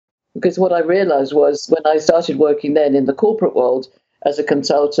Because what I realized was when I started working then in the corporate world as a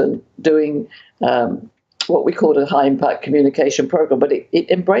consultant doing what we called a high impact communication program, but it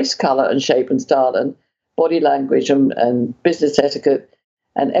embraced color and shape and style and body language and business etiquette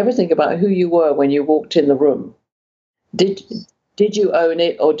and everything about who you were when you walked in the room. Did you own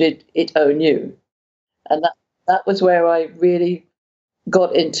it or did it own you? And that was where I really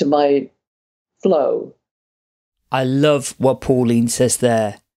got into my flow. I love what Pauline says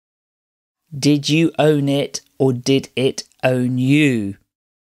there. Did you own it or did it own you?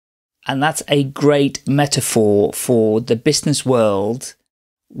 And that's a great metaphor for the business world,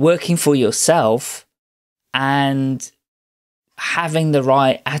 working for yourself and having the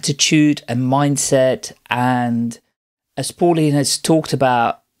right attitude and mindset. And as Pauline has talked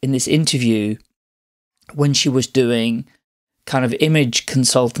about in this interview, when she was doing kind of image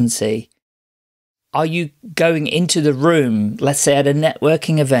consultancy, are you going into the room, let's say at a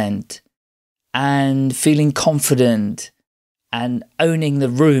networking event, and feeling confident and owning the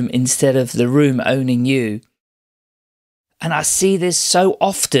room instead of the room owning you? And I see this so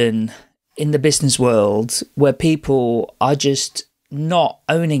often in the business world where people are just not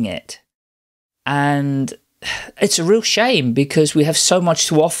owning it. And it's a real shame because we have so much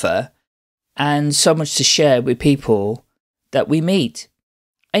to offer and so much to share with people that we meet.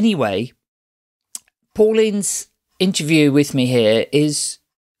 Anyway, Pauline's interview with me here is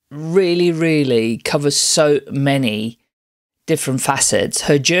really covers so many different facets.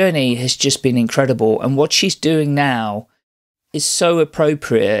 Her journey has just been incredible, and what she's doing now is so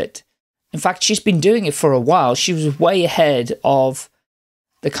appropriate. In fact, she's been doing it for a while. She was way ahead of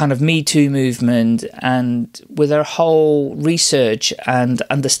the kind of Me Too movement, and with her whole research and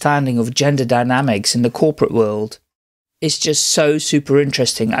understanding of gender dynamics in the corporate world, it's just so super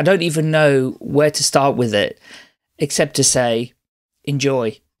interesting. I don't even know where to start with it, except to say,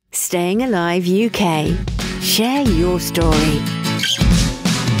 enjoy. Staying Alive UK. Share your story.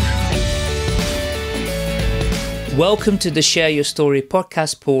 Welcome to the Share Your Story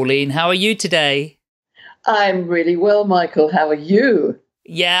podcast, Pauline. How are you today? I'm really well, Michael. How are you?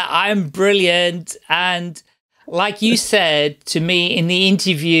 Yeah, I'm brilliant. And like you said to me in the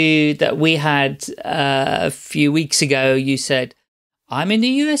interview that we had a few weeks ago, you said, I'm in the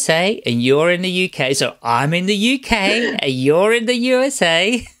USA and you're in the UK. So I'm in the UK and you're in the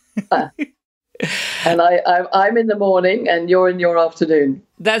USA. And I'm in the morning and you're in your afternoon.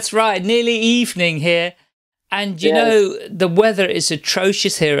 That's right. Nearly evening here. And you know, the weather is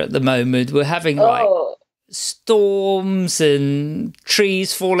atrocious here at the moment. We're having like storms and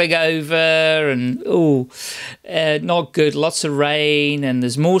trees falling over and not good. Lots of rain and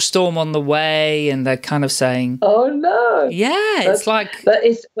there's more storm on the way. And they're kind of saying, oh no. Yeah, it's like that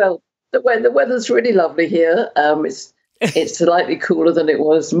is, well, the weather's really lovely here. It's slightly cooler than it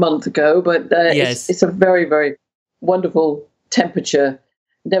was a month ago, but yes. it's a very, very wonderful temperature.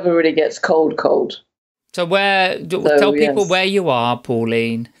 Never really gets cold. So tell people where you are,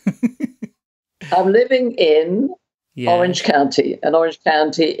 Pauline. I'm living in Orange County, and Orange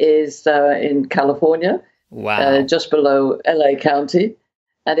County is in California. Wow. Just below LA County,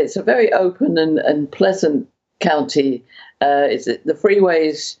 and it's a very open and pleasant county. It's the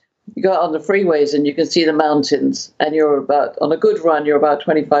freeways. You go out on the freeways and you can see the mountains, and on a good run, you're about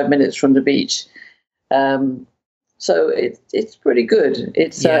 25 minutes from the beach. So it's pretty good.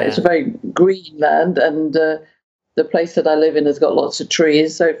 It's a very green land, and the place that I live in has got lots of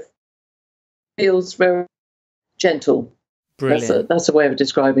trees, so it feels very gentle. Brilliant. That's a way of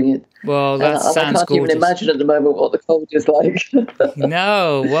describing it. Well, that sounds I can't gorgeous. even imagine at the moment what the cold is like.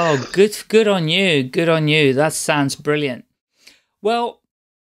 No, well, good on you. Good on you. That sounds brilliant. Well,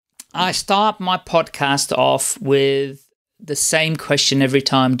 I start my podcast off with the same question every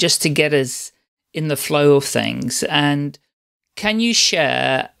time, just to get us in the flow of things. And can you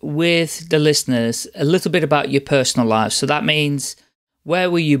share with the listeners a little bit about your personal life? So that means,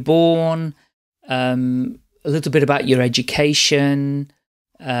 where were you born? A little bit about your education,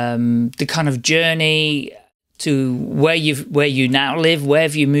 the kind of journey to where you now live, where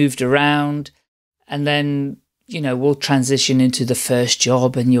have you moved around, and then, we'll transition into the first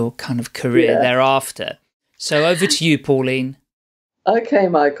job and your kind of career thereafter. So over to you, Pauline. Okay,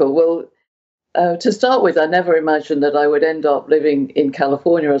 Michael. Well, to start with, I never imagined that I would end up living in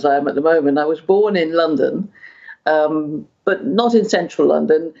California as I am at the moment. I was born in London, but not in central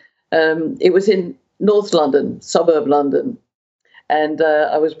London. It was in North London, suburb London. And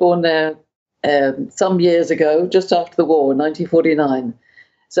I was born there some years ago, just after the war, 1949.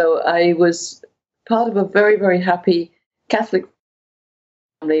 So I was part of a very, very happy Catholic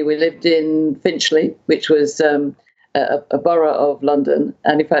family. We lived in Finchley, which was a borough of London.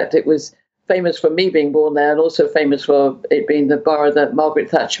 And in fact, it was famous for me being born there, and also famous for it being the borough that Margaret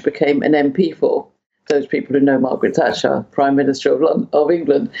Thatcher became an MP for. Those people who know Margaret Thatcher, Prime Minister of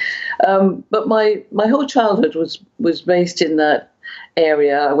England. But my whole childhood was based in that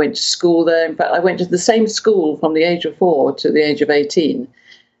area. I went to school there. In fact, I went to the same school from the age of 4 to the age of 18.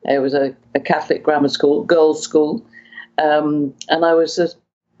 It was a Catholic grammar school, girls' school. And I was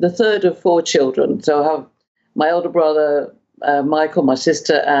the third of 4 children. So I have my older brother, Michael, my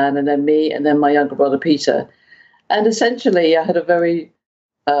sister Anne, and then me, and then my younger brother Peter. And essentially, I had a very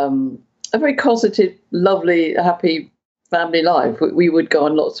positive, lovely, happy family life. We would go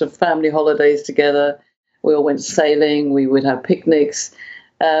on lots of family holidays together. We all went sailing. We would have picnics.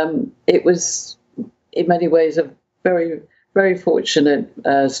 It was, in many ways, a very, very fortunate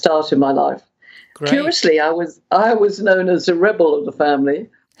start in my life. Great. Curiously, I was known as a rebel of the family.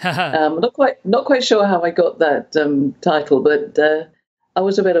 Not quite sure how I got that title, but I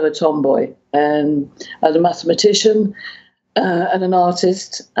was a bit of a tomboy, and as a mathematician and an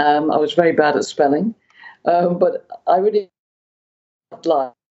artist, I was very bad at spelling, but I really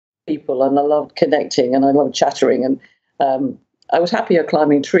loved people, and I loved connecting, and I loved chattering, and I was happier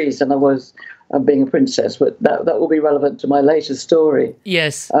climbing trees than I was being a princess. But that will be relevant to my later story.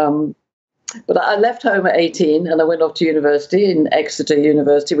 Yes. But I left home at 18 and I went off to university in Exeter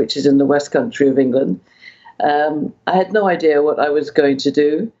University, which is in the West Country of England. I had no idea what I was going to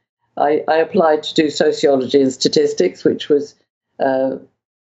do. I applied to do sociology and statistics, which was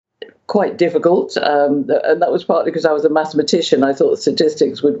quite difficult. And that was partly because I was a mathematician. I thought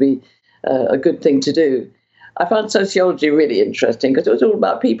statistics would be a good thing to do. I found sociology really interesting because it was all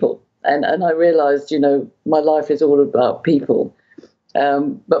about people. And I realized, my life is all about people.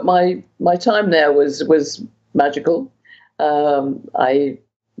 But my time there was magical. I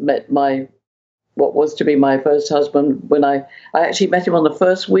met what was to be my first husband when I actually met him on the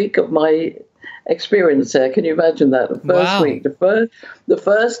first week of my experience there. Can you imagine that? The first week, the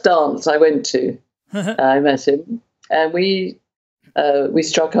first dance I went to, I met him, and we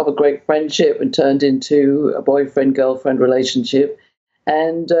struck up a great friendship and turned into a boyfriend-girlfriend relationship.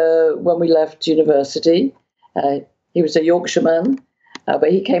 And when we left university, he was a Yorkshireman.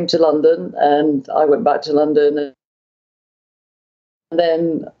 But he came to London, and I went back to London. And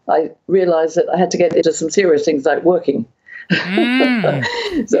then I realized that I had to get into some serious things like working.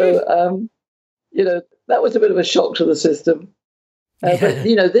 So, that was a bit of a shock to the system. But,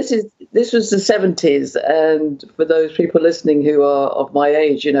 this was the 70s. And for those people listening who are of my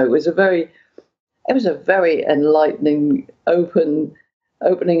age, it was a very enlightening,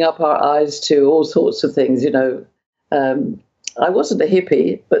 opening up our eyes to all sorts of things, I wasn't a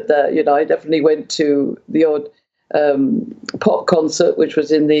hippie, but I definitely went to the odd pop concert, which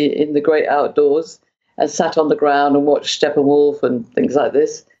was in the great outdoors, and sat on the ground and watched Steppenwolf and things like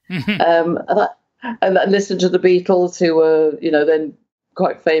this. And I listened to the Beatles, who were then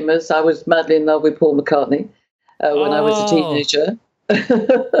quite famous. I was madly in love with Paul McCartney when I was a teenager.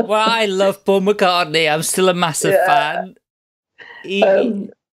 Well, I love Paul McCartney. I'm still a massive fan. He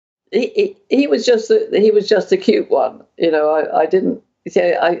was just a cute one, I didn't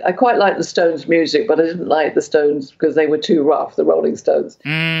say I quite liked the Stones' music, but I didn't like the Stones because they were too rough. The Rolling Stones.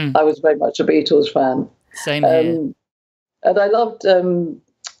 I was very much a Beatles fan. Same here. And I loved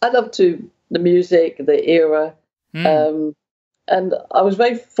the music, the era, and I was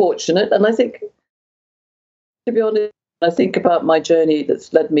very fortunate. And I think, to be honest, I think about my journey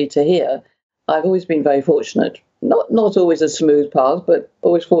that's led me to here. I've always been very fortunate. Not always a smooth path, but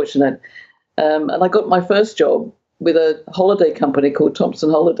always fortunate. And I got my first job with a holiday company called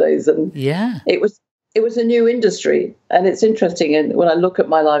Thompson Holidays, and it was a new industry. And it's interesting. And when I look at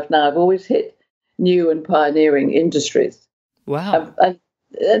my life now, I've always hit new and pioneering industries. Wow. And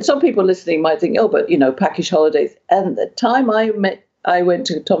some people listening might think, but package holidays. And the time I went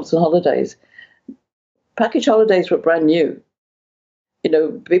to Thompson Holidays, package holidays were brand new.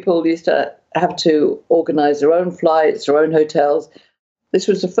 People used to have to organize their own flights, their own hotels. This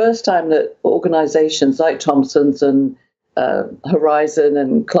was the first time that organizations like Thompson's and Horizon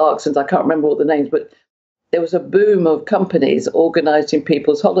and Clarkson's, I can't remember all the names, but there was a boom of companies organizing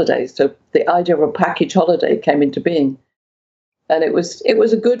people's holidays. So the idea of a package holiday came into being. And it was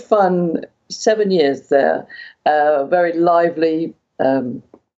a good fun 7 years there, very lively,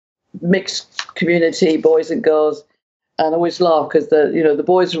 mixed community, boys and girls. And I always laugh because the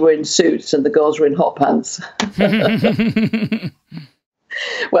boys were in suits and the girls were in hot pants.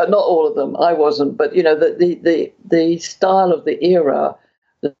 Well, not all of them. I wasn't, but the style of the era,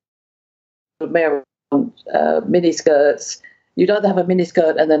 the mini skirts. You'd either have a mini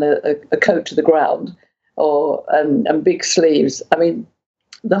skirt and then a coat to the ground, or and big sleeves. I mean,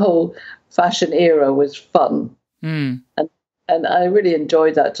 the whole fashion era was fun, and I really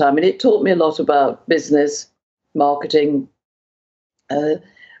enjoyed that time. And it taught me a lot about business, marketing,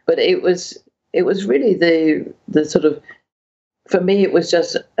 but it was really the sort of, for me, it was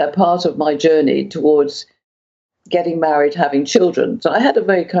just a part of my journey towards getting married, having children. So I had a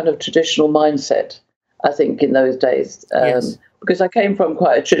very kind of traditional mindset, I think, in those days, Yes. because I came from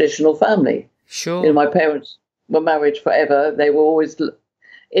quite a traditional family. Sure. You know, my parents were married forever. They were always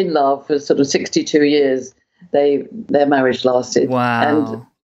in love for sort of 62 years. Their marriage lasted. Wow. And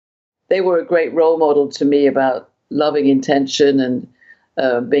they were a great role model to me about loving intention and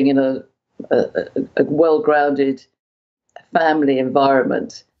being in a well-grounded family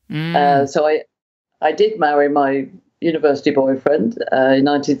environment. So I did marry my university boyfriend in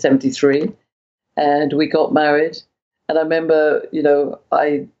 1973, and we got married. And I remember, you know,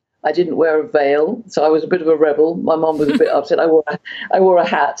 I didn't wear a veil, so I was a bit of a rebel. My mom was a bit upset. I wore a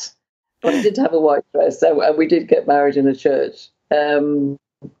hat, but I did have a white dress, and we did get married in a church. And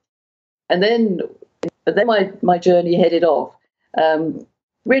then my journey headed off,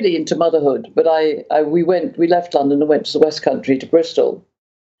 really into motherhood. But we left London and went to the West Country, to Bristol,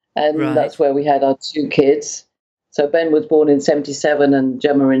 and that's where we had our 2 kids. So Ben was born in 1977 and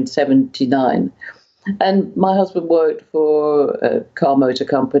Gemma in 1979. And my husband worked for a car motor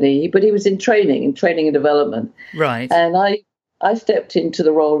company, but he was in training and development. Right. And I stepped into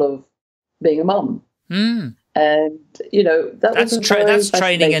the role of being a mum. And, you know, that's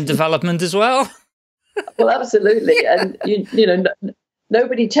training and development as well. Well, absolutely. And, you know,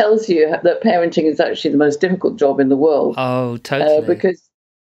 nobody tells you that parenting is actually the most difficult job in the world. Oh, totally. Because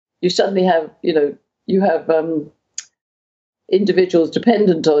you suddenly have, you have individuals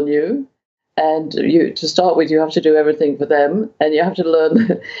dependent on you. And to start with, you have to do everything for them, and you have to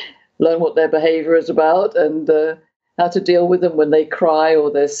learn what their behaviour is about, and how to deal with them when they cry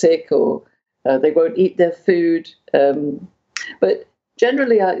or they're sick or they won't eat their food. But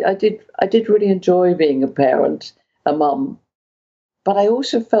generally, I did really enjoy being a parent, a mum. But I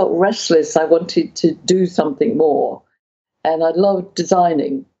also felt restless. I wanted to do something more, and I loved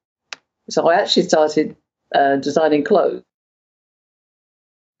designing. So I actually started designing clothes.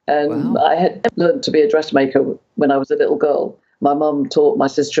 And I had learned to be a dressmaker when I was a little girl. My mum taught my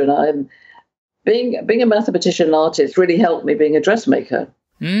sister and I. And being a mathematician and artist really helped me being a dressmaker.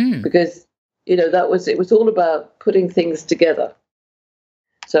 Because, you know, it was all about putting things together.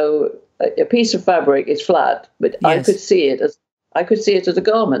 So a piece of fabric is flat, but yes. I could see it as a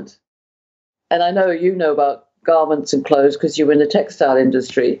garment. And I know you know about garments and clothes because you were in the textile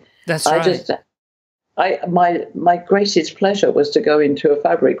industry. That's right. My greatest pleasure was to go into a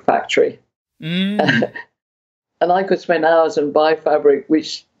fabric factory. And I could spend hours and buy fabric,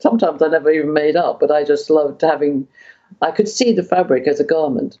 which sometimes I never even made up, but I just loved I could see the fabric as a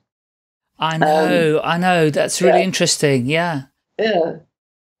garment. I know. That's really interesting. Yeah. Yeah.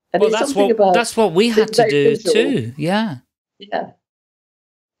 And well, that's what we had to do too. Yeah. Yeah.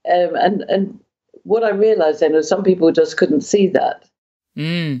 And what I realized then was some people just couldn't see that.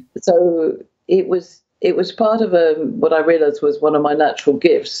 So it was part of what I realized was one of my natural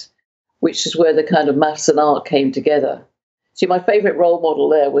gifts, which is where the kind of maths and art came together. See, my favorite role model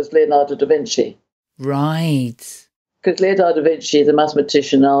there was Leonardo da Vinci. Right. Because Leonardo da Vinci is a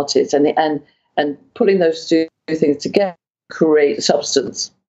mathematician and artist, and putting those 2 things together create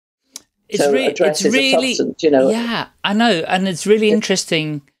substance. It's really, substance, you know. Yeah, I know. And it's really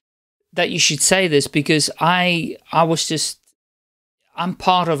interesting that you should say this, because I'm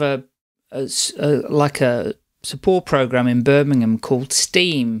part of a support program in Birmingham called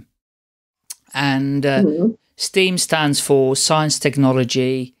STEAM, and STEAM stands for science,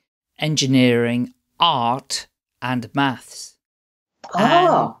 technology, engineering, art, and maths.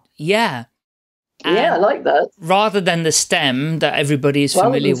 Yeah, I like that. Rather than the STEM that everybody is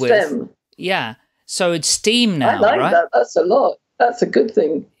familiar with. STEM. Yeah, so it's STEAM now. I like right? that. That's a lot. That's a good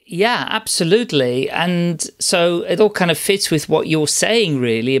thing. Yeah, absolutely. And so it all kind of fits with what you're saying,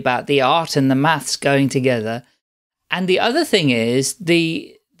 really, about the art and the maths going together. And the other thing is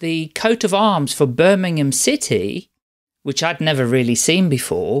the coat of arms for Birmingham City, which I'd never really seen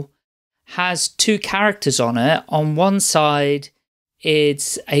before, has 2 characters on it. On one side,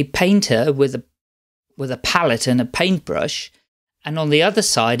 it's a painter with a palette and a paintbrush, and on the other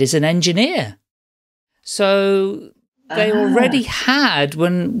side is an engineer. So they already had,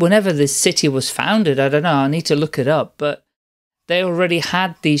 whenever this city was founded, I don't know, I need to look it up, but they already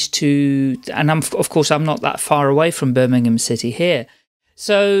had these 2, and of course I'm not that far away from Birmingham City here.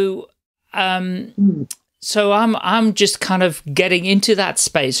 So So I'm just kind of getting into that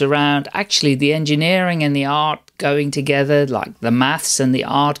space around actually the engineering and the art going together, like the maths and the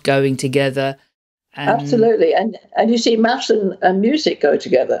art going together. Absolutely. And you see maths and music go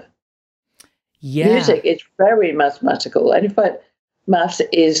together. Yeah. Music is very mathematical. And in fact, maths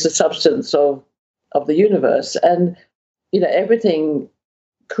is the substance of the universe. And, everything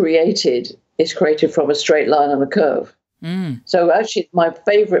created is created from a straight line and a curve. So actually, my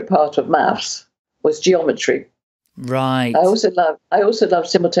favorite part of maths was geometry. Right. I also love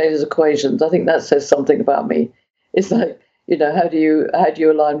simultaneous equations. I think that says something about me. It's like, how do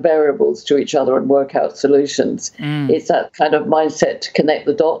you align variables to each other and work out solutions? It's that kind of mindset to connect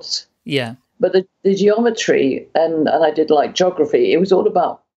the dots. Yeah. But the geometry, and I did like geography, it was all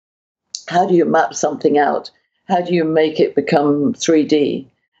about how do you map something out? How do you make it become 3D?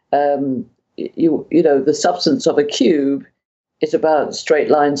 The substance of a cube is about straight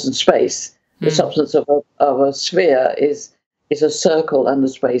lines and space. The substance of a sphere is a circle and the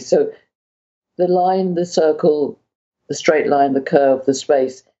space. So the line, the circle, the straight line, the curve, the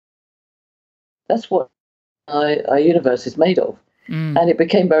space, that's what our universe is made of. And it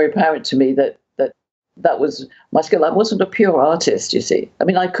became very apparent to me that was my skill. I wasn't a pure artist, you see. I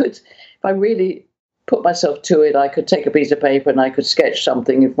mean, I could, if I really put myself to it, I could take a piece of paper and I could sketch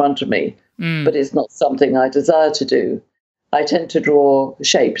something in front of me, but it's not something I desire to do. I tend to draw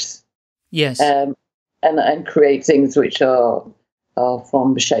shapes. Yes. And create things which are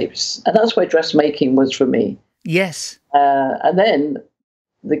from shapes. And that's where dressmaking was for me. Yes. And then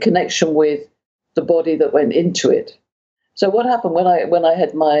the connection with the body that went into it. So what happened when I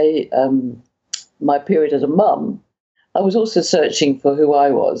had my my period as a mum, I was also searching for who I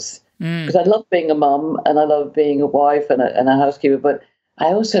was. Because I loved being a mum and I loved being a wife and a housekeeper, but I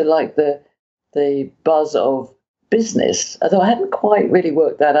also liked the buzz of business, although I hadn't quite really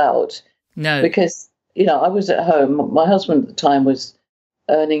worked that out. No. Because, I was at home. My husband at the time was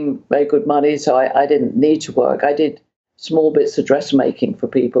earning very good money, so I didn't need to work. I did small bits of dressmaking for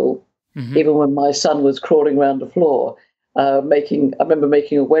people, even when my son was crawling around the floor, I remember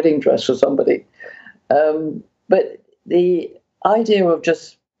making a wedding dress for somebody. But the idea of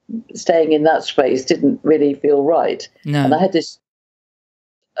just staying in that space didn't really feel right. No. And I had this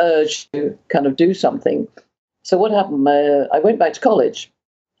urge to kind of do something. So what happened, I went back to college.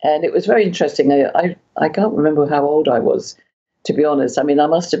 And it was very interesting. I can't remember how old I was, to be honest. I mean, I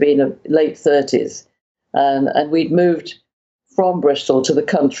must have been in late 30s. And we'd moved from Bristol to the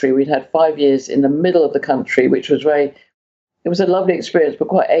country. We'd had 5 years in the middle of the country, which was it was a lovely experience, but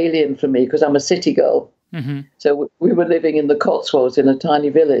quite alien for me because I'm a city girl. So we were living in the Cotswolds in a tiny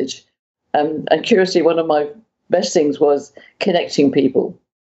village. And curiously, one of my best things was connecting people.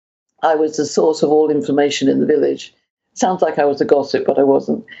 I was the source of all information in the village. Sounds like I was a gossip, but I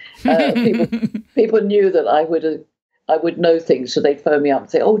wasn't. People knew that I would know things, so they'd phone me up and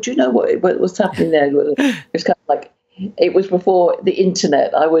say, "Oh, do you know what was happening there?" It was kind of like it was before the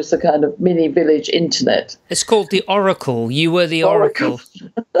internet. I was the kind of mini village internet. It's called the Oracle. You were the Oracle.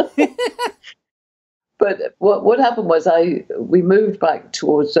 But what happened was we moved back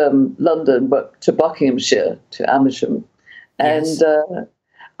towards London, but to Buckinghamshire, to Amersham, and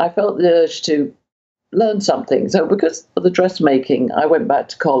I felt the urge to learn something. So because of the dressmaking, I went back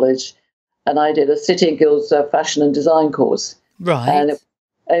to college and I did a City and Guilds fashion and design course. Right. And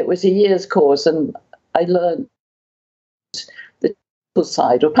it was a year's course, and I learned the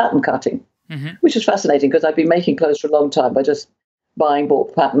side of pattern cutting, which was fascinating because I'd been making clothes for a long time by just buying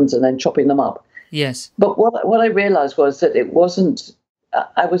bulk patterns and then chopping them up. Yes. But what I realized was that it wasn't,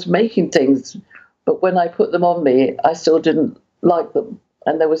 I was making things, but when I put them on me, I still didn't like them.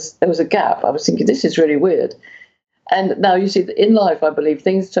 And there was a gap. I was thinking, this is really weird. And now you see, in life, I believe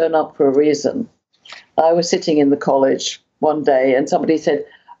things turn up for a reason. I was sitting in the college one day and somebody said,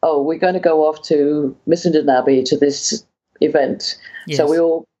 "Oh, we're going to go off to Missenden Abbey to this event." Yes. So we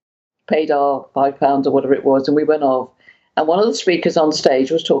all paid our £5 or whatever it was, and we went off. And one of the speakers on stage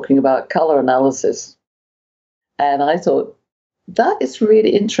was talking about colour analysis. And I thought, that is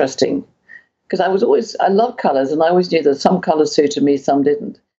really interesting. Because I love colours, and I always knew that some colours suited me, some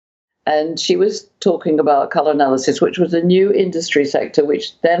didn't. And she was talking about colour analysis, which was a new industry sector,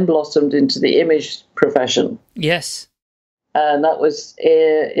 which then blossomed into the image profession. Yes. And that was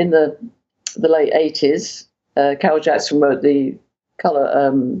in the late 80s. Carol Jackson wrote the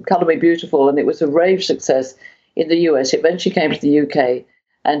Colour Me Beautiful, and it was a rave success in the US. It eventually came to the UK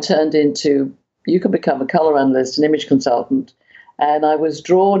and turned into, you can become a colour analyst, an image consultant. And I was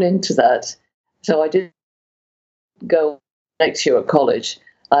drawn into that. So I did go next year at college.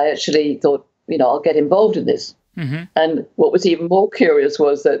 I actually thought, I'll get involved in this. And what was even more curious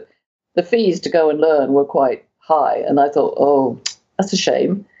was that the fees to go and learn were quite high. And I thought, oh, that's a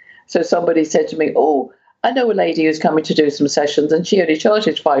shame. So somebody said to me, oh, I know a lady who's coming to do some sessions and she only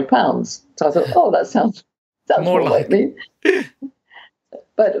charges £5. So I thought, oh, that sounds more like me.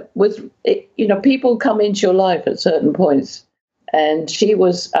 But people come into your life at certain points, and she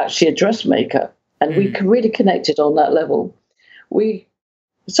was actually a dressmaker, and we really connected on that level.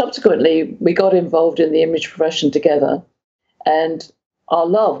 Subsequently, we got involved in the image profession together, and our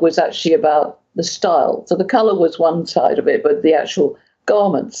love was actually about the style. So the colour was one side of it, but the actual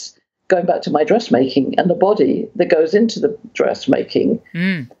garments, going back to my dressmaking, and the body that goes into the dressmaking.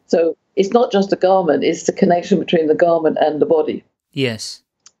 So it's not just the garment, it's the connection between the garment and the body. Yes.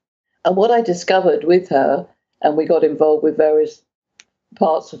 And what I discovered with her, and we got involved with various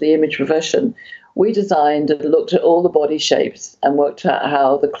parts of the image profession, we designed and looked at all the body shapes and worked out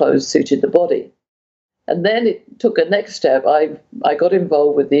how the clothes suited the body. And then it took a next step. I got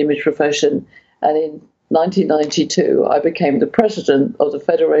involved with the image profession, and in 1992, I became the president of the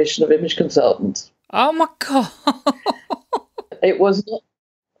Federation of Image Consultants. Oh, my God. It was not,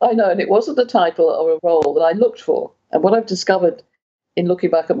 I know, and it wasn't the title or a role that I looked for. And what I've discovered in looking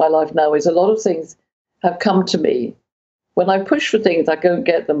back at my life now is a lot of things have come to me. When I push for things, I go and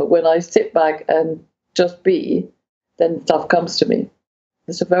get them. But when I sit back and just be, then stuff comes to me.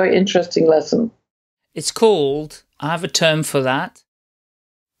 It's a very interesting lesson. It's called, I have a term for that,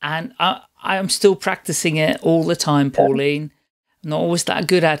 and I am still practicing it all the time, Pauline. I'm not always that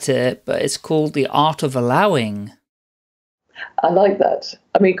good at it, but it's called the art of allowing. I like that.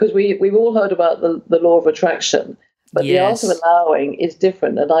 I mean, because we've all heard about the law of attraction, but Yes. the art of allowing is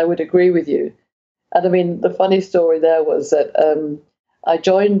different, and I would agree with you. And I mean, the funny story there was that I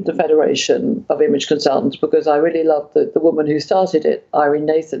joined the Federation of Image Consultants because I really loved the woman who started it, Irene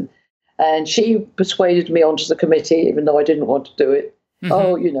Nathan. And she persuaded me onto the committee, even though I didn't want to do it.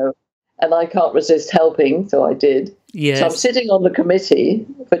 Oh, and I can't resist helping, so I did. Yes. So I'm sitting on the committee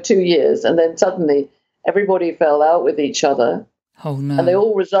for 2 years, and then suddenly everybody fell out with each other. Oh, no. And they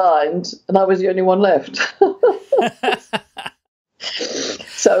all resigned, and I was the only one left.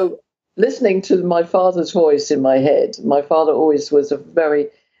 So listening to my father's voice in my head, my father always was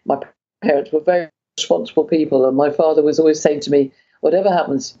my parents were very responsible people, and my father was always saying to me, whatever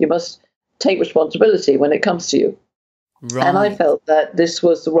happens, you must take responsibility when it comes to you. Right. And I felt that this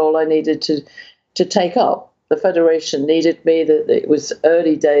was the role I needed to take up. The Federation needed me, that it was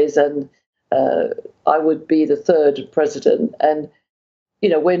early days, and I would be the third president. And,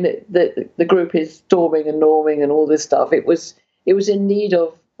 when the group is storming and norming and all this stuff, it was in need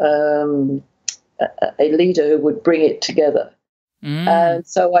of a leader who would bring it together. And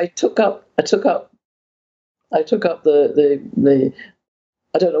so I took up the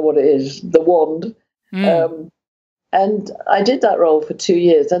I don't know what it is, the wand. And I did that role for 2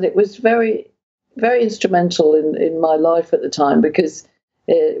 years, and it was very, very instrumental in my life at the time, because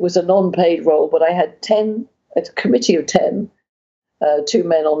it was a non-paid role, but I had a committee of 10, 2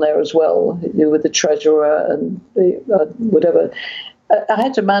 men on there as well, who were the treasurer and whatever. I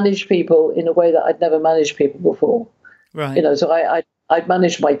had to manage people in a way that I'd never managed people before. Right. So I'd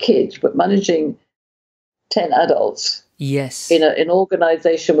managed my kids, but managing 10 adults, yes, in an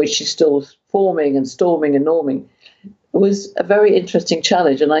organisation which is still forming and storming and norming, was a very interesting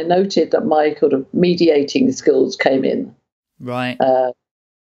challenge. And I noted that my sort of mediating skills came in. Right.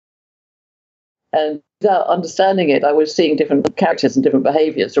 And without understanding it, I was seeing different characters and different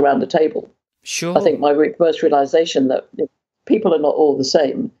behaviours around the table. Sure. I think my first realisation that people are not all the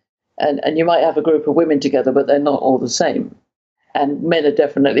same. And you might have a group of women together, but they're not all the same. And men are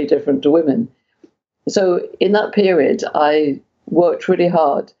definitely different to women. So in that period, I worked really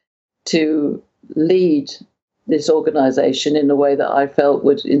hard to lead this organisation in a way that I felt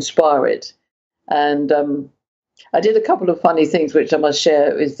would inspire it. And I did a couple of funny things, which I must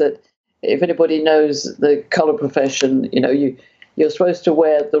share, is that if anybody knows the colour profession, you're supposed to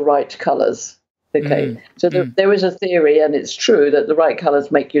wear the right colours. Okay, so there is a theory, and it's true, that the right colours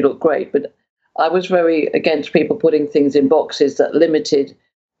make you look great. But I was very against people putting things in boxes that limited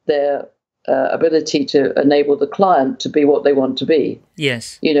their ability to enable the client to be what they want to be.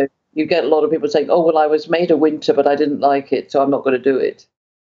 Yes. You get a lot of people saying, oh, well, I was made a winter, but I didn't like it, so I'm not going to do it.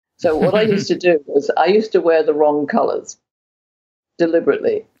 So what I used to do was I used to wear the wrong colours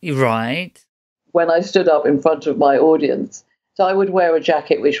deliberately. Right. When I stood up in front of my audience. So I would wear a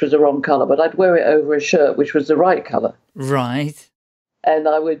jacket which was the wrong colour, but I'd wear it over a shirt which was the right colour. Right. And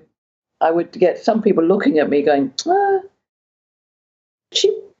I would get some people looking at me going,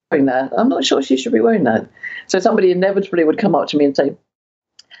 she's wearing that. I'm not sure she should be wearing that. So somebody inevitably would come up to me and say,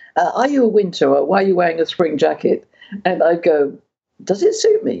 are you a winter, or why are you wearing a spring jacket? And I'd go, does it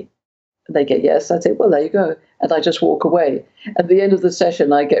suit me? And they get yes. I say, well, there you go. And I just walk away. At the end of the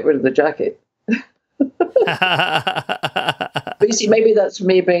session, I get rid of the jacket. But you see, maybe that's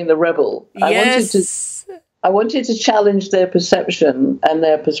me being the rebel. Yes. I wanted to challenge their perception and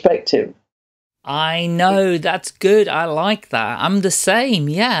their perspective. I know, that's good. I like that. I'm the same.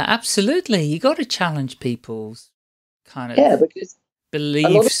 Yeah, absolutely. You got to challenge people's kind of because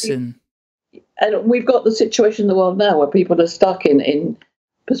beliefs. And we've got the situation in the world now where people are stuck in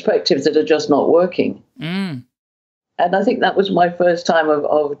perspectives that are just not working. Mm. And I think that was my first time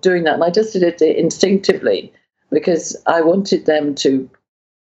of doing that. And I just did it instinctively because I wanted them to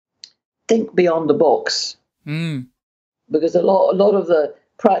think beyond the box. Mm. Because a lot of the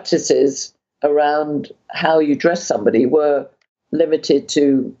practices around how you dress somebody were limited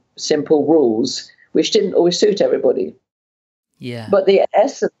to simple rules, which didn't always suit everybody. Yeah. But the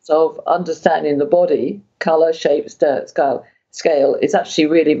essence of understanding the body, color, shape, scale is actually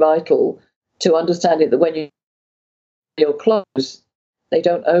really vital to understanding that when your clothes, they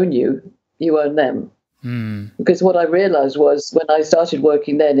don't own you, you own them. Mm. Because what I realized was when I started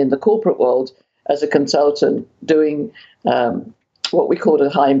working then in the corporate world as a consultant doing what we called a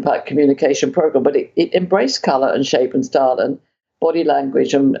high-impact communication program, but it embraced color and shape and style and body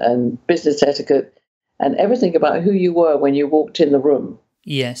language and business etiquette and everything about who you were when you walked in the room.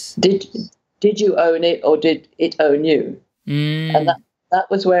 Yes. Did you own it or did it own you? Mm. And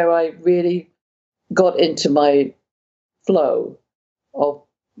that was where I really got into my flow of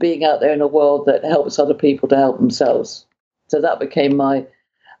being out there in a world that helps other people to help themselves. So that became my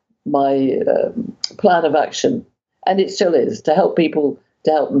plan of action. And it still is, to help people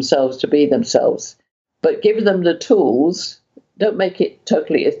to help themselves, to be themselves. But give them the tools. Don't make it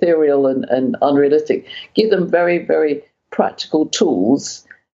totally ethereal and unrealistic. Give them very, very practical tools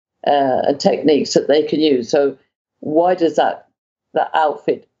and techniques that they can use. So why does that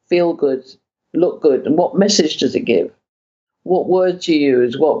outfit feel good, look good, and what message does it give? What words do you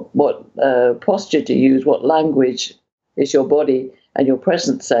use? What posture do you use? What language is your body and your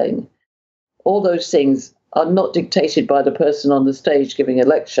presence saying? All those things are not dictated by the person on the stage giving a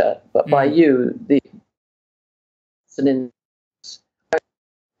lecture, but by you, the person in.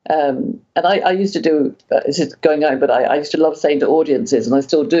 And I used to do, this is going on, but I used to love saying to audiences, and I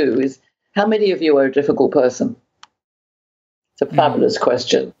still do, is how many of you are a difficult person? It's a fabulous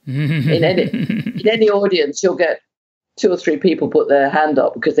question. In any audience, you'll get 2 or 3 people put their hand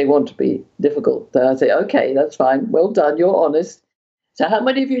up because they want to be difficult. So I say, okay, that's fine. Well done. You're honest. So how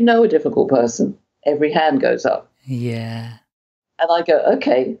many of you know a difficult person? Every hand goes up. Yeah. And I go,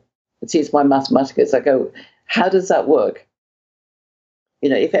 okay, see, it's my mathematics. I go, how does that work? You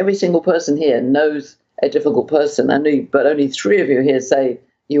know, if every single person here knows a difficult person, but only 3 of you here say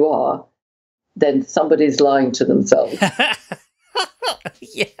you are, then somebody's lying to themselves.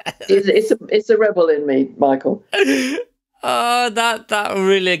 Yeah. It's a rebel in me, Michael. Oh, that'll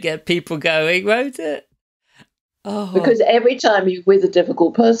really get people going, won't it? Oh. Because every time you're with a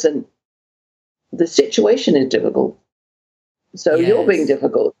difficult person, the situation is difficult. So you're being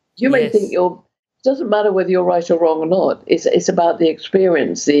difficult. You may think it doesn't matter whether you're right or wrong or not. It's about the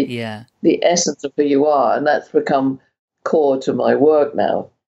experience, the essence of who you are, and that's become core to my work now.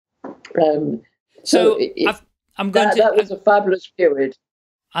 That was a fabulous period.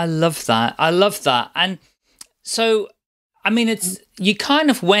 I love that. And so, I mean, you kind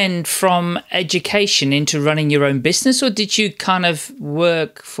of went from education into running your own business, or did you kind of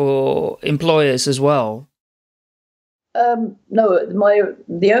work for employers as well? No,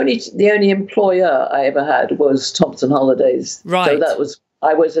 the only employer I ever had was Thompson Holidays. Right. So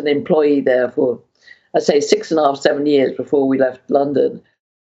I was an employee there for, I'd say, 6.5, 7 years before we left London.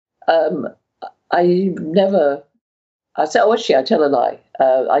 I tell a lie.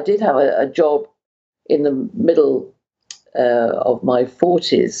 I did have a job in the middle of my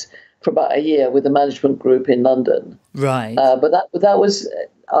 40s for about a year with a management group in London. Right. But that was,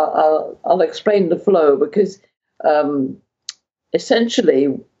 I'll explain the flow because essentially,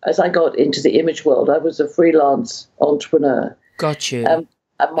 as I got into the image world, I was a freelance entrepreneur. Got you. And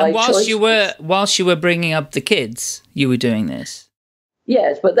whilst you were bringing up the kids, you were doing this.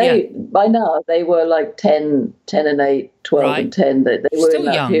 Yes, but by now they were like 10 and 8, 12 and 10. They were still in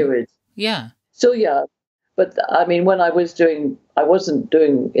that period. Yeah. Still young. But I mean, when I wasn't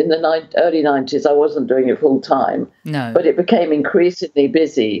doing in the early 90s, I wasn't doing it full time. No. But it became increasingly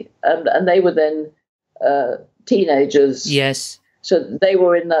busy. And they were then teenagers. Yes. So they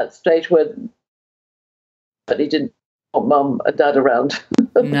were in that stage where they didn't want mum and dad around.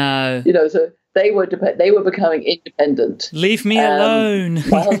 No. You know, so they were becoming independent. Leave me alone.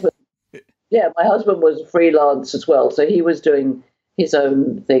 My husband was freelance as well, so he was doing his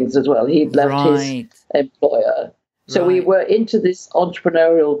own things as well. He'd left his employer. So we were into this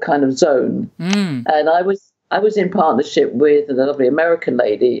entrepreneurial kind of zone. And I was in partnership with a lovely American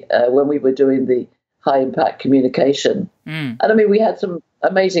lady when we were doing the high impact communication. And I mean, we had some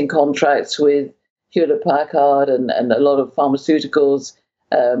amazing contracts with Hewlett-Packard and a lot of pharmaceuticals.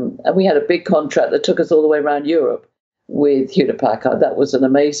 And we had a big contract that took us all the way around Europe with Hewlett-Packard. That was an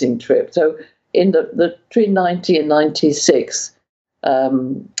amazing trip. So in the between 90 and 96,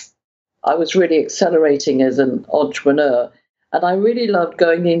 I was really accelerating as an entrepreneur. And I really loved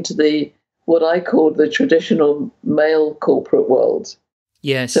going into what I called the traditional male corporate world.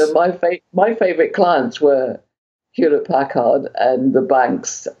 Yes. So my favorite clients were Hewlett-Packard and the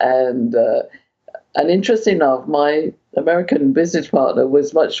banks. And interesting enough, my American business partner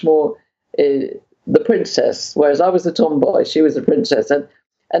was much more the princess, whereas I was the tomboy, she was the princess.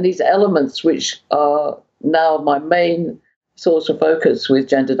 And these elements, which are now my main source of focus with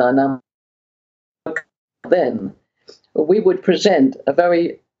gender dynamics, then we would present a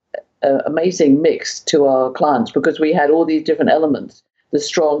very amazing mix to our clients because we had all these different elements: the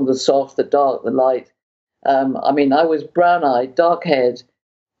strong, the soft, the dark, the light. I mean, I was brown-eyed, dark-haired,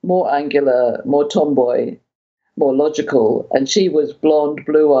 more angular, more tomboy, more logical, and she was blonde,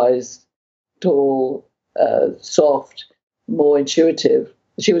 blue eyes, tall, soft, more intuitive.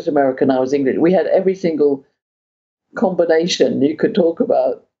 She was American, I was English. We had every single combination you could talk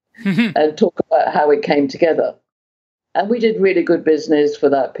about and talk about how it came together. And we did really good business for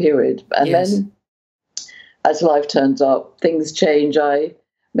that period. And then as life turns up, things change.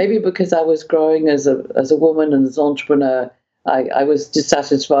 Maybe because I was growing as a woman and as an entrepreneur, I was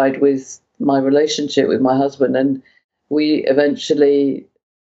dissatisfied with my relationship with my husband, and we eventually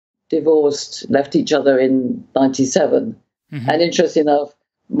divorced, left each other in 97. And interesting enough,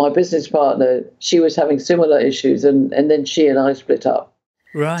 my business partner, she was having similar issues, and then she and I split up.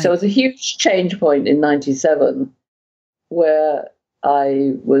 Right. So it was a huge change point in 97 where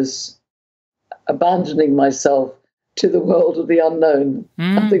I was abandoning myself to the world of the unknown.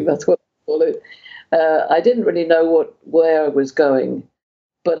 I think that's what I call it. I didn't really know where I was going,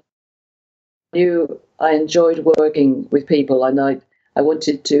 but I knew I enjoyed working with people, and I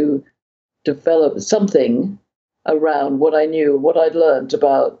wanted to develop something around what I knew, what I'd learned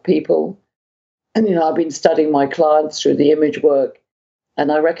about people. And, I've been studying my clients through the image work,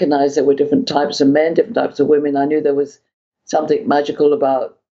 and I recognized there were different types of men, different types of women. I knew there was something magical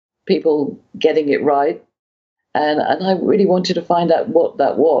about people getting it right. And I really wanted to find out what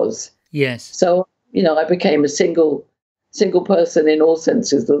that was. Yes. So, I became a single person in all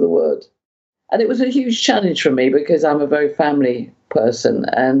senses of the word. And it was a huge challenge for me because I'm a very family person,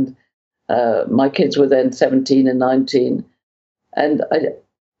 and my kids were then 17 and 19. And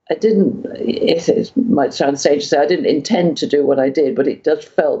I didn't, it might sound strange to say, I didn't intend to do what I did, but it just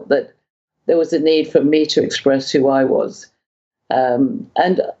felt that there was a need for me to express who I was. And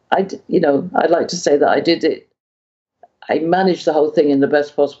I'd like to say that I did it. I managed the whole thing in the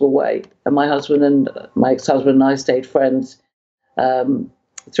best possible way. And my husband and my ex-husband and I stayed friends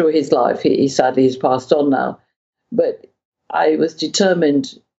through his life. He sadly has passed on now. But I was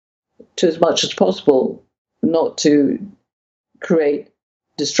determined to, as much as possible, not to create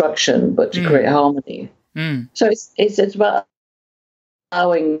destruction, but to create harmony. So it's about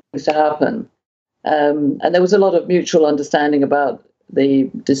allowing things to happen. And there was a lot of mutual understanding about the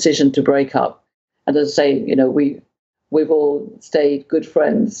decision to break up. And as I say, we've all stayed good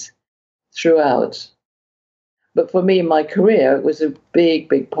friends throughout. But for me, in my career, it was a big,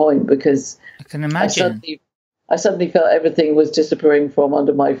 big point because I can imagine. I suddenly felt everything was disappearing from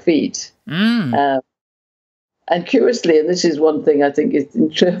under my feet. And curiously, and this is one thing I think is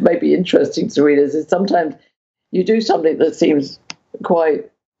maybe interesting to readers, is sometimes you do something that seems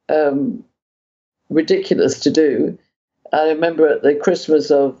quite ridiculous to do. I remember at the Christmas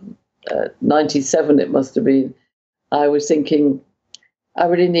of 97, it must have been, I was thinking, I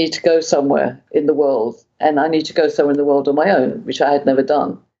really need to go somewhere in the world, and I need to go somewhere in the world on my own, which I had never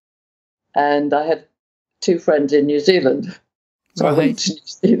done. And I had 2 friends in New Zealand. So I went to New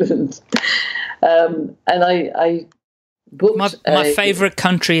Zealand. And I booked my favourite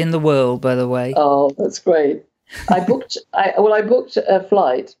country in the world, by the way. Oh, that's great. I booked a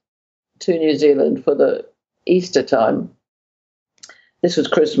flight to New Zealand for the Easter time. This was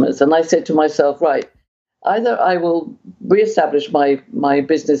Christmas, and I said to myself, right, either I will reestablish my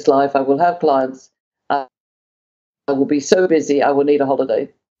business life, I will have clients, I will be so busy, I will need a holiday.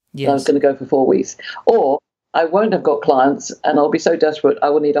 Yes. I was going to go for 4 weeks. Or I won't have got clients, and I'll be so desperate, I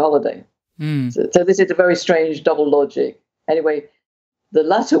will need a holiday. So this is a very strange double logic. Anyway, the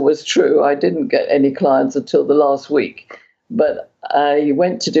latter was true. I didn't get any clients until the last week. But I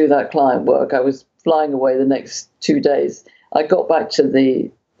went to do that client work. I was flying away the next 2 days. I got back to the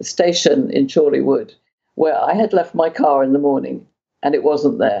station in Chorley Wood, where I had left my car in the morning, and it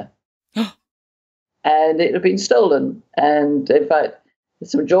wasn't there. And it had been stolen. And in fact,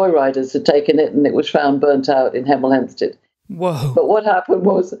 some joyriders had taken it, and it was found burnt out in Hemel Hempstead. Whoa. But what happened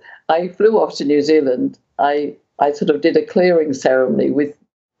was I flew off to New Zealand. I sort of did a clearing ceremony with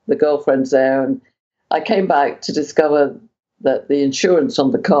the girlfriends there, and I came back to discover that the insurance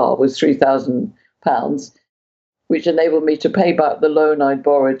on the car was £3,000, which enabled me to pay back the loan I'd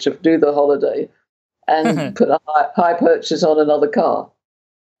borrowed to do the holiday and put a high purchase on another car.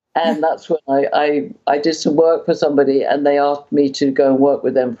 And that's when I did some work for somebody, and they asked me to go and work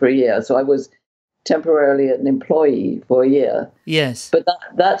with them for a year. So I was temporarily an employee for a year. Yes. But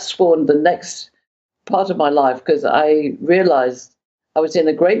that spawned the next part of my life, because I realized I was in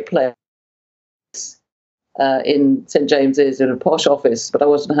a great place in St. James's in a posh office, but I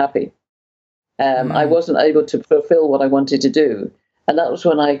wasn't happy. I wasn't able to fulfill what I wanted to do. And that was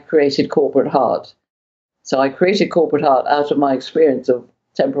when I created Corporate Heart. So I created Corporate Heart out of my experience of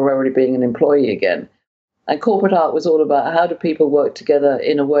temporarily being an employee again. And Corporate Heart was all about how do people work together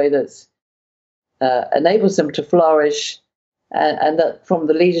in a way that's enables them to flourish, and that from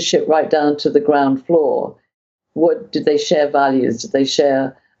the leadership right down to the ground floor, what did they share values? Did they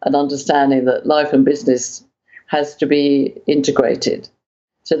share an understanding that life and business has to be integrated?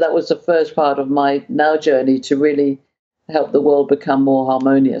 So that was the first part of my now journey to really help the world become more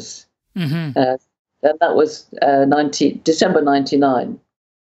harmonious. And that was December 99.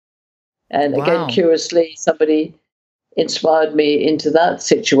 And again, curiously, somebody inspired me into that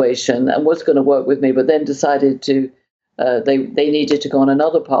situation and was going to work with me, but then decided to, they needed to go on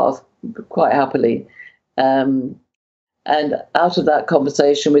another path quite happily. And out of that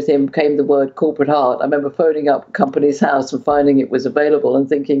conversation with him came the word Corporate Heart. I remember phoning up a company's house and finding it was available and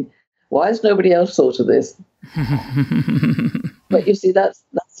thinking, why has nobody else thought of this? But you see, that's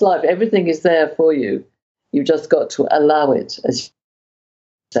life. Everything is there for you. You've just got to allow it, as you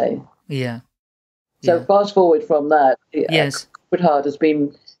say. Yeah. So fast forward from that, yes, Corporate Heart has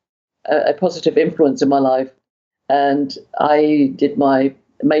been a positive influence in my life. And I did my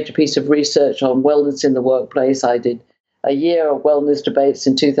major piece of research on wellness in the workplace. I did a year of wellness debates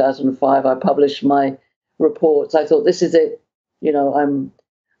in 2005. I published my reports. I thought, this is it. You know, I'm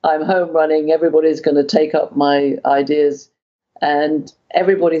home running. Everybody's going to take up my ideas. And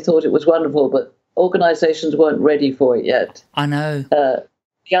everybody thought it was wonderful, but organizations weren't ready for it yet. I know.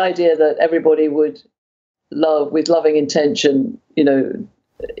 The idea that everybody would love, with loving intention, you know,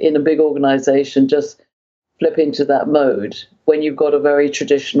 in a big organization, just flip into that mode when you've got a very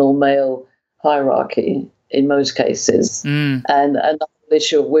traditional male hierarchy in most cases. And the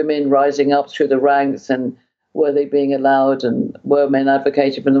issue of women rising up through the ranks, and were they being allowed, and were men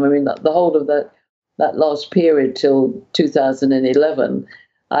advocating for them? I mean, the whole of that last period till 2011,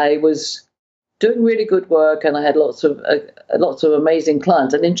 I was doing really good work, and I had lots of amazing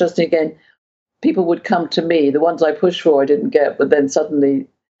clients. And interesting, again, people would come to me. The ones I pushed for, I didn't get, but then suddenly,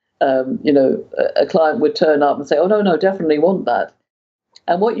 a client would turn up and say, "Oh no, definitely want that."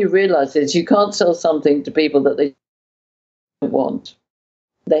 And what you realize is you can't sell something to people that they don't want.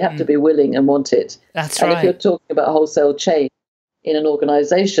 They have to be willing and want it. That's right. And if you're talking about wholesale change in an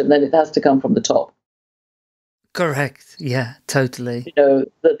organization, then it has to come from the top. Correct. Yeah, totally. You know,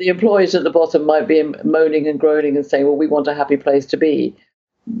 that the employees at the bottom might be moaning and groaning and saying, well, we want a happy place to be.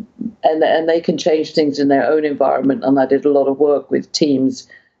 And they can change things in their own environment. And I did a lot of work with teams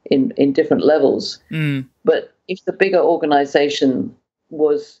in different levels. But if the bigger organization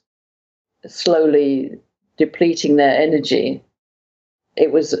was slowly depleting their energy,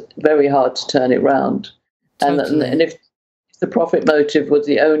 it was very hard to turn it around. Totally. And if the profit motive was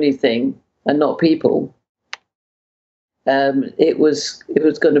the only thing and not people, it was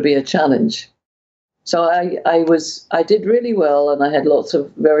going to be a challenge. So I did really well, and I had lots of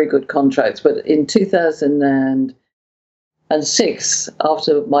very good contracts. But in 2006,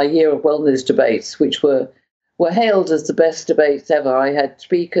 after my year of wellness debates, which were hailed as the best debates ever, I had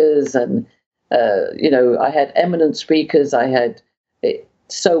speakers, and I had eminent speakers. I had it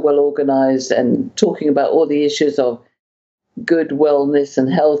so well organized and talking about all the issues of good wellness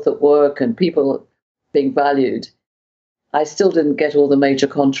and health at work and people being valued. I still didn't get all the major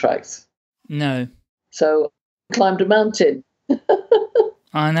contracts. No. So I climbed a mountain.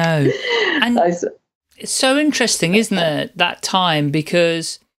 I know. And it's so interesting, isn't it, that time,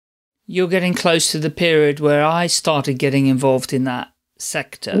 because you're getting close to the period where I started getting involved in that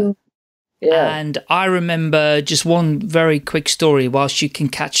sector. Yeah. And I remember just one very quick story whilst you can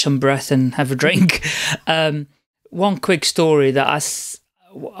catch some breath and have a drink. one quick story that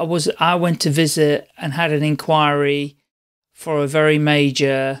I went to visit and had an inquiry for a very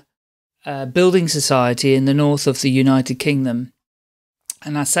major building society in the north of the United Kingdom.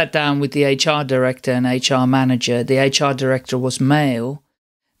 And I sat down with the HR director and HR manager. The HR director was male.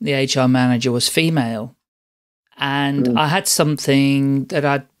 The HR manager was female. And I had something that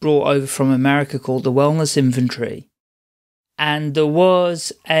I'd brought over from America called the wellness inventory. And there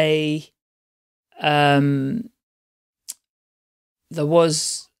was a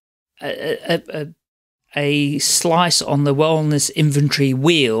slice on the wellness inventory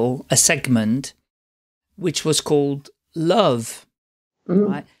wheel, a segment, which was called love,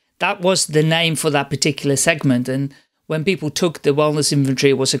 right? That was the name for that particular segment. And when people took the wellness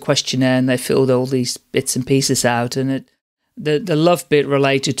inventory, it was a questionnaire and they filled all these bits and pieces out. And the love bit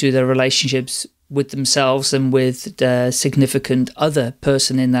related to their relationships with themselves and with the significant other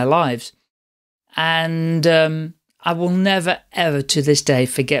person in their lives. And I will never, ever to this day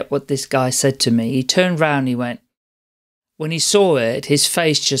forget what this guy said to me. He turned around and he went, when he saw it, his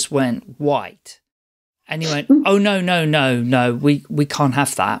face just went white. And he went, oh, no, we can't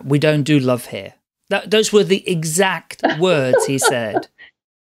have that. We don't do love here. Those were the exact words he said.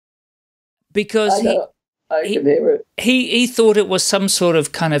 Because I can hear it. He thought it was some sort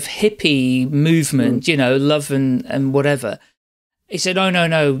of kind of hippie movement, you know, love and whatever. He said, oh,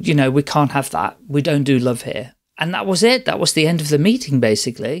 no, you know, we can't have that. We don't do love here. And that was it. That was the end of the meeting,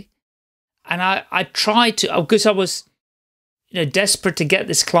 basically. And I tried to, because I was, you know, desperate to get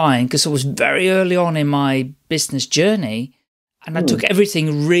this client, because it was very early on in my business journey. And I took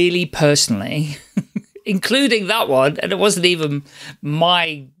everything really personally, including that one. And it wasn't even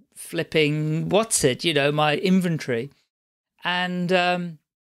my flipping, my inventory. And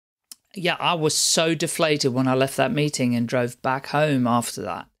yeah, I was so deflated when I left that meeting and drove back home after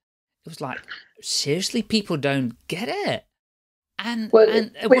that. It was like, seriously, people don't get it. And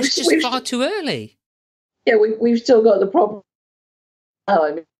it was just far too early. Yeah, we've still got the problem. Oh,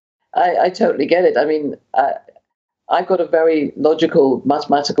 I mean, I totally get it. I mean, I've got a very logical,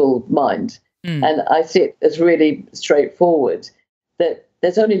 mathematical mind, and I see it as really straightforward, that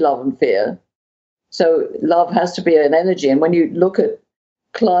there's only love and fear. So love has to be an energy. And when you look at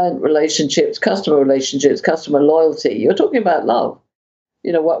client relationships, customer loyalty, you're talking about love.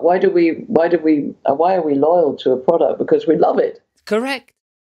 You know, why are we loyal to a product? Because we love it. Correct.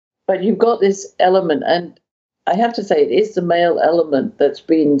 But you've got this element, and I have to say it is the male element that's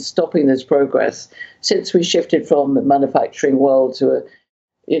been stopping this progress since we shifted from the manufacturing world to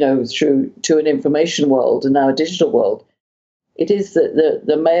an information world and now a digital world. It is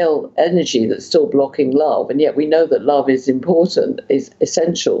the male energy that's still blocking love, and yet we know that love is important, is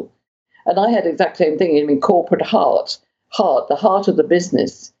essential. And I had the exact same thing. I mean, corporate heart, the heart of the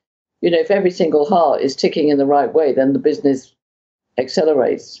business. You know, if every single heart is ticking in the right way, then the business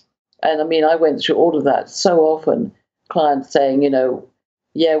accelerates. And I mean, I went through all of that so often, clients saying, you know,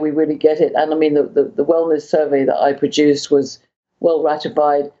 yeah, we really get it. And I mean, the wellness survey that I produced was well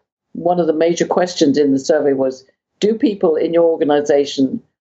ratified. One of the major questions in the survey was, do people in your organization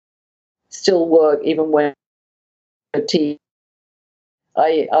still work even when a team?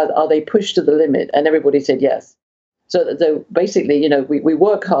 Are they pushed to the limit? And everybody said yes. So basically, you know, we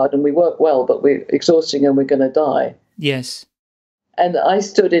work hard and we work well, but we're exhausting and we're going to die. Yes. And I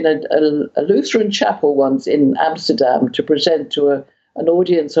stood in a Lutheran chapel once in Amsterdam to present to an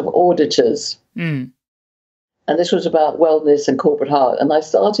audience of auditors. And this was about wellness and corporate heart. And I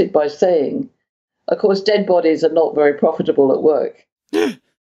started by saying, of course, dead bodies are not very profitable at work.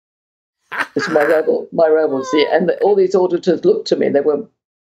 It's my rebels. And all these auditors looked at me. They were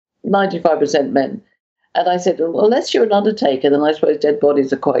 95% men. And I said, well, unless you're an undertaker, then I suppose dead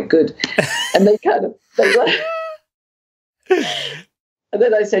bodies are quite good. And they and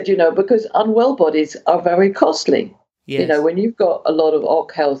then I said, you know, because unwell bodies are very costly. Yes. You know, when you've got a lot of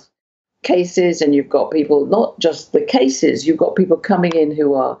OC health cases and you've got people, not just the cases, you've got people coming in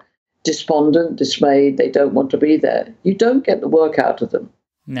who are despondent, dismayed, they don't want to be there. You don't get the work out of them.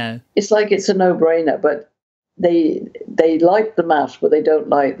 No. It's like it's a no-brainer, but they like the math, but they don't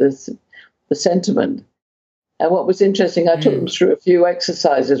like the sentiment. And what was interesting, I took them through a few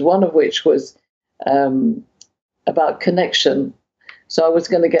exercises, one of which was about connection. So I was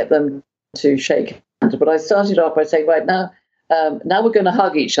going to get them to shake hands, but I started off by saying, right, now we're going to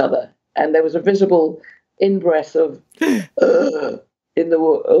hug each other. And there was a visible in-breath of in the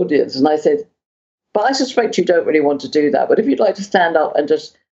audience. And I said, but I suspect you don't really want to do that. But if you'd like to stand up and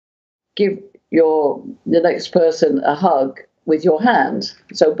just give the next person a hug with your hand.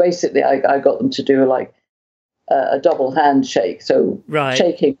 So basically, I got them to do like a double handshake. So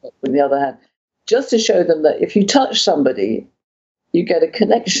shaking with the other hand. just to show them that if you touch somebody, you get a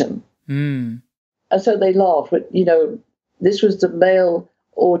connection. Mm. And so they laugh. But, this was the male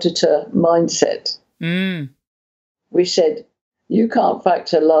auditor mindset. Mm. We said, you can't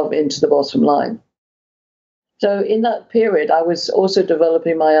factor love into the bottom line. So in that period, I was also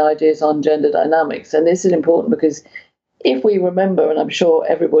developing my ideas on gender dynamics. And this is important because if we remember, and I'm sure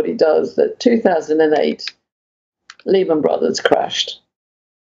everybody does, that 2008, Lehman Brothers crashed.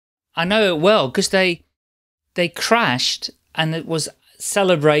 I know it well because they crashed and it was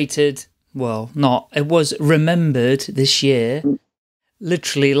celebrated. Well, it was remembered this year,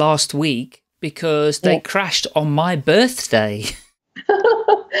 literally last week, because they crashed on my birthday.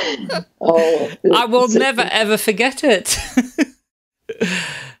 I will never ever forget it.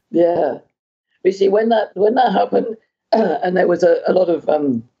 Yeah. You see, when that happened, and there was a lot of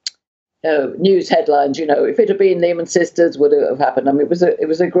news headlines, if it had been Lehman Sisters, would it have happened? I mean, it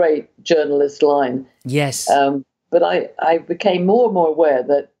was a great journalist line. Yes. But I became more and more aware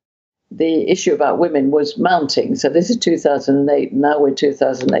that the issue about women was mounting. So this is 2008, and now we're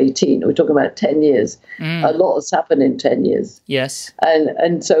 2018. We're talking about 10 years. A lot has happened in 10 years. Yes.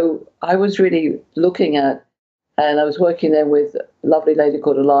 And so I was really looking at, and I was working then with a lovely lady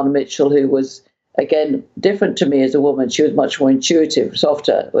called Alana Mitchell, who was, again, different to me as a woman. She was much more intuitive,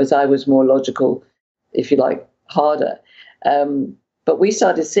 softer, whereas I was more logical, if you like, harder. But we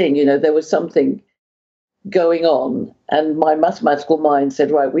started seeing, there was something going on, and my mathematical mind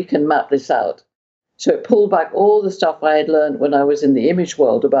said, right, we can map this out. So it pulled back all the stuff I had learned when I was in the image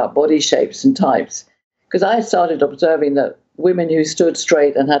world about body shapes and types, because I started observing that women who stood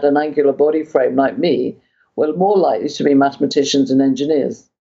straight and had an angular body frame like me were more likely to be mathematicians and engineers.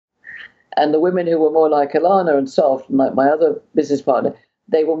 And the women who were more like Alana and soft, and like my other business partner,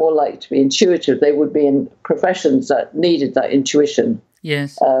 they were more likely to be intuitive. They would be in professions that needed that intuition.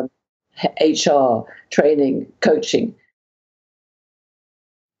 Yes. HR, training, coaching.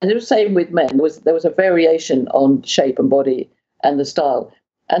 And it was the same with men. There was a variation on shape and body and the style.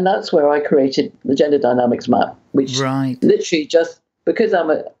 And that's where I created the gender dynamics map, which literally just because I'm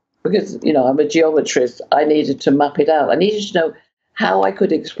a geometrist, I needed to map it out. I needed to know how I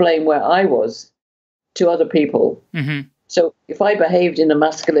could explain where I was to other people. Mm-hmm. So if I behaved in a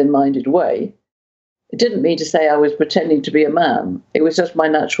masculine-minded way, it didn't mean to say I was pretending to be a man. It was just my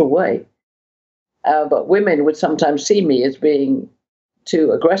natural way. But women would sometimes see me as being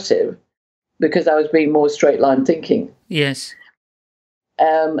too aggressive because I was being more straight-line thinking. Yes.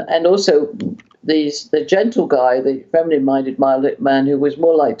 And also the gentle guy, the feminine-minded man who was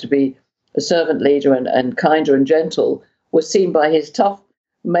more like to be a servant leader and kinder and gentle, was seen by his tough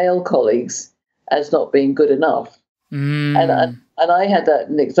male colleagues as not being good enough. And I had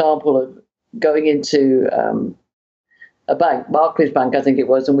an example of going into a bank, Barclays Bank, I think it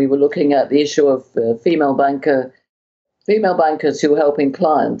was, and we were looking at the issue of female bankers who were helping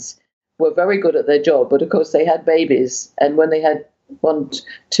clients were very good at their job, but of course they had babies, and when they had 1,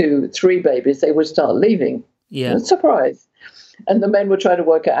 2, 3 babies, they would start leaving. Yeah. Surprise. And the men were trying to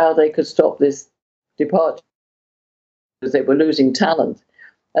work out how they could stop this departure because they were losing talent.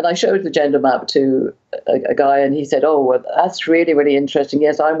 And I showed the gender map to a guy, and he said, oh, well, that's really, really interesting.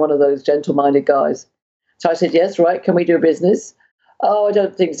 Yes, I'm one of those gentle-minded guys. So I said, yes, right, can we do business? Oh, I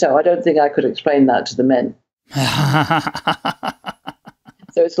don't think so. I don't think I could explain that to the men.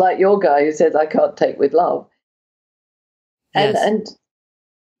 So it's like your guy who says, I can't take with love. Yes. And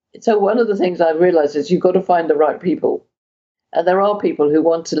so one of the things I've realized is you've got to find the right people. And there are people who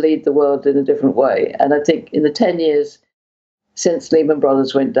want to lead the world in a different way. And I think in the 10 years since Lehman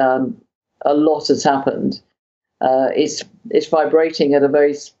Brothers went down, a lot has happened. It's vibrating at a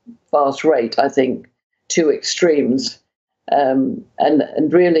very fast rate, I think, to extremes. And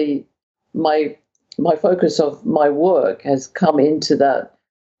really, my focus of my work has come into that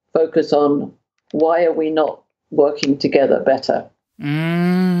focus on why are we not working together better?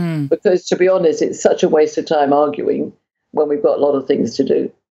 Because, to be honest, it's such a waste of time arguing when we've got a lot of things to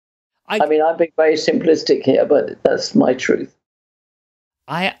do. I mean, I'm being very simplistic here, but that's my truth.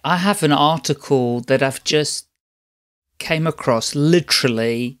 I have an article that I've just came across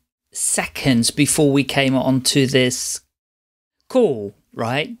literally seconds before we came onto this call,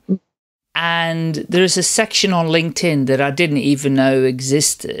 right? And there's a section on LinkedIn that I didn't even know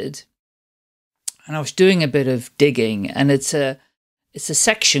existed. And I was doing a bit of digging, and it's a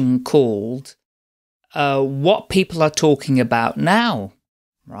section called What People Are Talking About Now,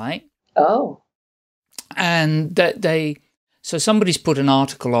 right? Oh. And so somebody's put an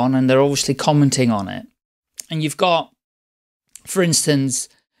article on, and they're obviously commenting on it. And you've got, for instance,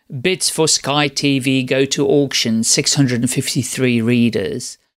 bids for Sky TV go to auction, 653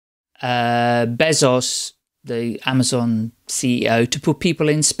 readers. Bezos, the Amazon CEO, to put people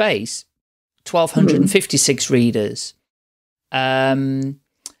in space. 1,256 readers. The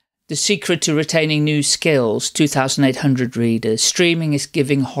Secret to Retaining New Skills, 2,800 readers. Streaming is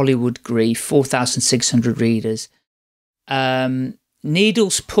Giving Hollywood Grief, 4,600 readers.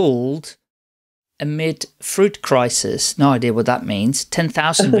 Needles Pulled Amid Fruit Crisis, no idea what that means,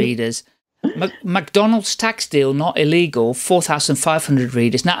 10,000 readers. McDonald's Tax Deal Not Illegal, 4,500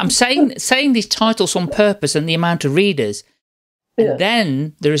 readers. Now, I'm saying these titles on purpose and the amount of readers. Yeah. And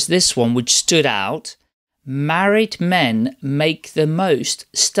then there is this one which stood out. Married Men Make the Most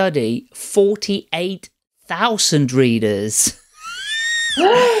Study, 48,000 readers.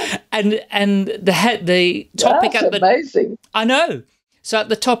 and the topic That's amazing. I know. So at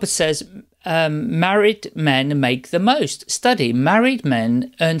the top it says, married men make the most. Study. Married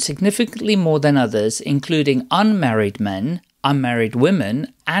men earn significantly more than others, including unmarried men, unmarried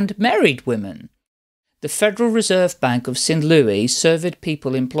women, and married women. The Federal Reserve Bank of St. Louis surveyed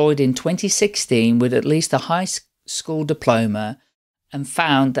people employed in 2016 with at least a high school diploma and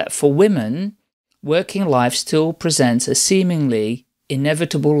found that for women, working life still presents a seemingly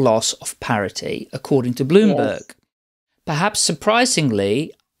inevitable loss of parity, according to Bloomberg. Yes. Perhaps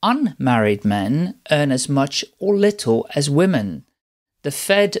surprisingly, unmarried men earn as much or little as women. The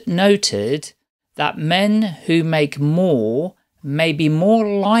Fed noted that men who make more may be more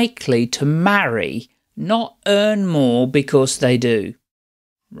likely to marry, not earn more because they do,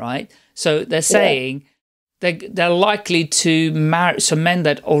 right? So they're saying they're likely to marry. So men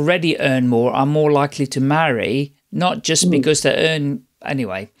that already earn more are more likely to marry, not just because they earn,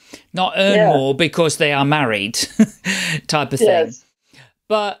 anyway, not earn more because they are married type of thing. Yes.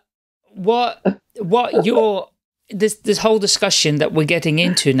 But what this whole discussion that we're getting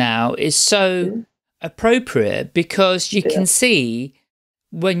into now is so appropriate, because you can see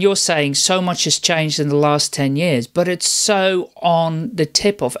when you're saying so much has changed in the last 10 years, but it's so on the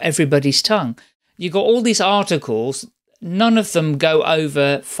tip of everybody's tongue. You got all these articles, none of them go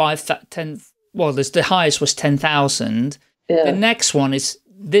over 10. Well, the highest was 10,000. Yeah. The next one is,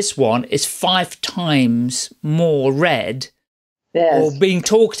 this one is 5 times more read, or being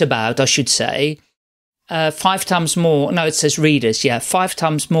talked about, I should say. 5 times more, no, it says readers, 5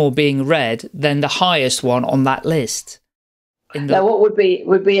 times more being read than the highest one on that list. Now, what would be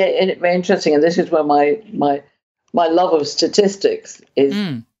very interesting, and this is where my love of statistics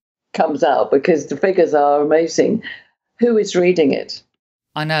comes out, because the figures are amazing. Who is reading it?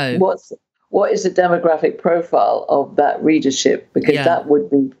 I know. What is the demographic profile of that readership? Because that would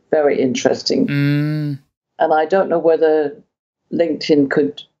be very interesting. And I don't know whether LinkedIn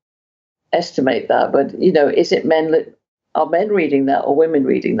could estimate that, but is it are men reading that or women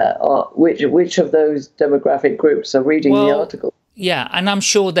reading that, or which of those demographic groups are reading the article? Yeah, and I'm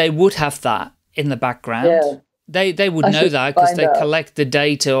sure they would have that in the background. Yeah. They would know that because they collect the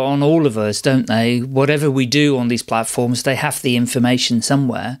data on all of us, don't they? Whatever we do on these platforms, they have the information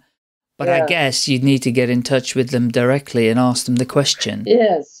somewhere. But I guess you'd need to get in touch with them directly and ask them the question.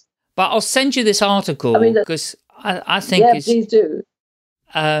 Yes. But I'll send you this article, because I think it's... Yeah, please do.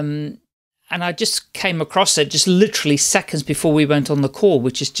 And I just came across it just literally seconds before we went on the call,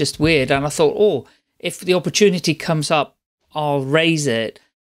 which is just weird. And I thought, if the opportunity comes up, I'll raise it.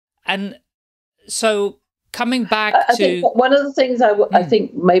 And so coming back I think one of the things I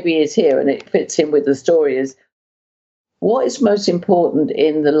think maybe is here, and it fits in with the story, is what is most important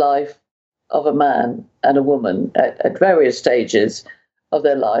in the life of a man and a woman at various stages of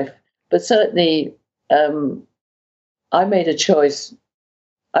their life. But certainly I made choices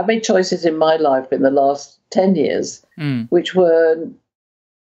in my life in the last 10 years, which were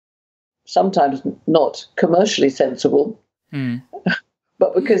sometimes not commercially sensible,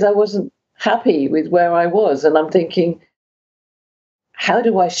 but because I wasn't happy with where I was. And I'm thinking, how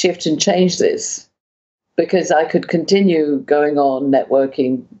do I shift and change this? Because I could continue going on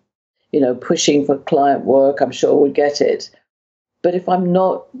networking, pushing for client work, I'm sure would get it. But if I'm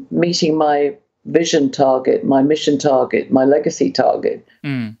not meeting my vision target, my mission target, my legacy target,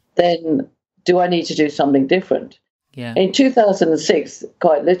 then do I need to do something different? Yeah. In 2006,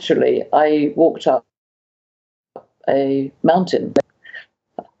 quite literally, I walked up a mountain.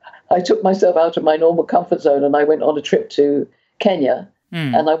 I took myself out of my normal comfort zone and I went on a trip to Kenya,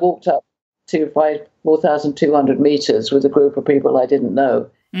 and I walked up to 4,200 meters with a group of people I didn't know.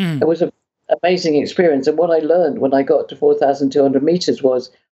 It was an amazing experience. And what I learned when I got to 4,200 meters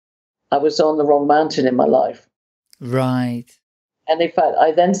was I was on the wrong mountain in my life. Right. And in fact,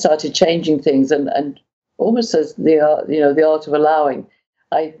 I then started changing things, and almost as the art of allowing.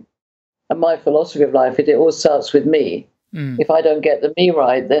 And my philosophy of life, it all starts with me. If I don't get the me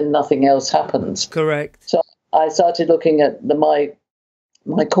right, then nothing else happens. Correct. So I started looking at my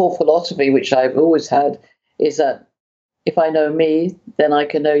core philosophy, which I've always had, is that if I know me, then I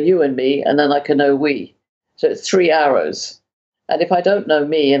can know you and me, and then I can know we. So it's 3 arrows. And if I don't know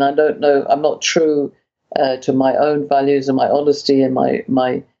me, and I'm not true to my own values and my honesty and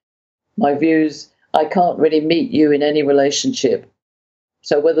my views, I can't really meet you in any relationship.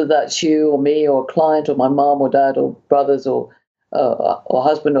 So whether that's you or me or a client or my mom or dad or brothers or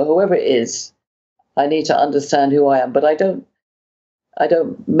husband or whoever it is, I need to understand who I am. But I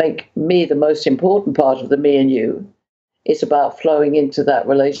don't make me the most important part of the me and you. It's about flowing into that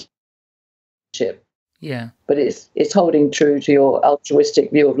relationship. Yeah. But it's holding true to your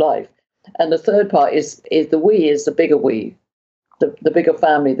altruistic view of life. And the third part is the bigger we, the bigger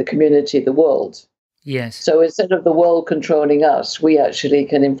family, the community, the world. Yes. So instead of the world controlling us, we actually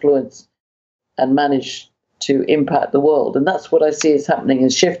can influence and manage to impact the world. And that's what I see is happening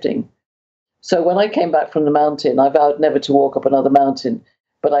and shifting. So when I came back from the mountain, I vowed never to walk up another mountain,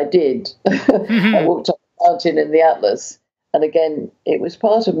 but I did. I walked up a mountain in the Atlas. And again, it was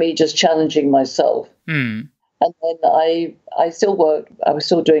part of me just challenging myself. And then I still worked. I was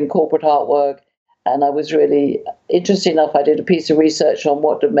still doing corporate artwork. And I was really, interesting enough, I did a piece of research on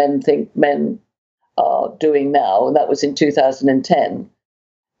what do men think men are doing now. And that was in 2010.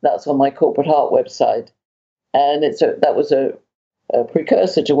 That's on my corporate art website. And that was a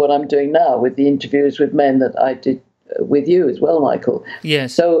precursor to what I'm doing now with the interviews with men that I did with you as well, Michael.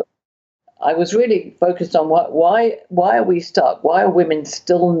 Yes. So I was really focused on why are we stuck? Why are women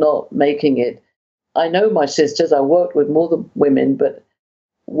still not making it? I know my sisters, I worked with more than women, but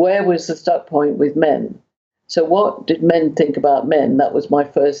where was the stuck point with men? So what did men think about men? That was my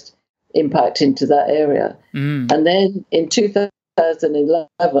first impact into that area. And then in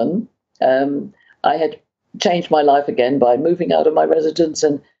 2011, I had changed my life again by moving out of my residence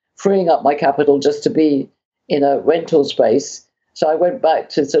and freeing up my capital just to be in a rental space. So I went back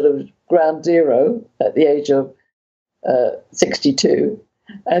to sort of ground zero at the age of 62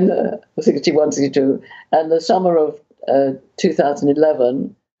 and 61, 62. And the summer of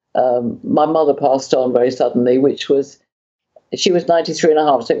 2011, my mother passed on very suddenly, she was 93 and a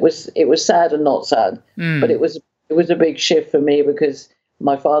half. So it was sad and not sad, but it was a big shift for me because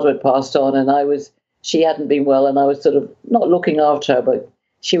my father had passed on and she hadn't been well, and I was sort of not looking after her, but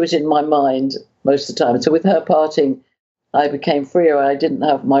she was in my mind most of the time. So with her parting, I became freer. I didn't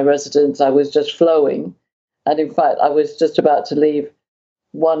have my residence. I was just flowing. And in fact, I was just about to leave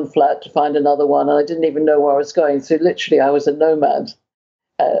one flat to find another one, and I didn't even know where I was going. So literally, I was a nomad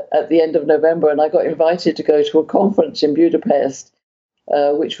at the end of November, and I got invited to go to a conference in Budapest,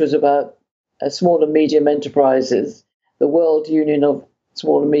 which was about small and medium enterprises, the World Union of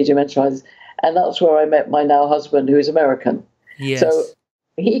Small and Medium Enterprises. And that's where I met my now husband, who is American. Yes. So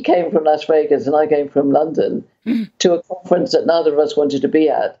he came from Las Vegas and I came from London to a conference that neither of us wanted to be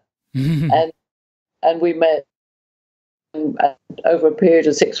at. and we met, and over a period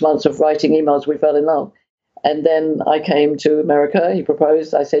of 6 months of writing emails, we fell in love. And then I came to America. He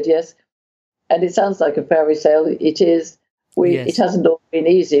proposed. I said yes. And it sounds like a fairy tale. It is. It hasn't all been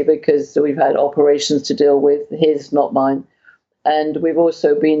easy because we've had operations to deal with, his, not mine. And we've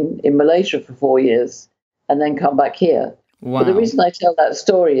also been in Malaysia for 4 years and then come back here. Wow. But the reason I tell that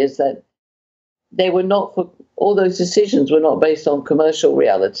story is that all those decisions were not based on commercial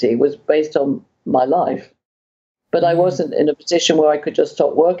reality, it was based on my life. But I wasn't in a position where I could just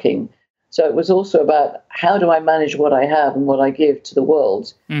stop working. So it was also about how do I manage what I have and what I give to the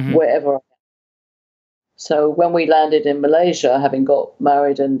world, wherever I am. So when we landed in Malaysia, having got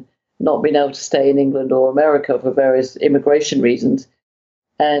married and not been able to stay in England or America for various immigration reasons,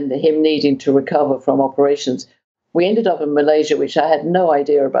 and him needing to recover from operations, we ended up in Malaysia, which I had no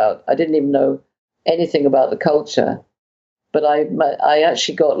idea about. I didn't even know anything about the culture. But I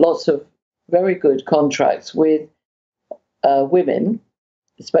actually got lots of very good contracts with women,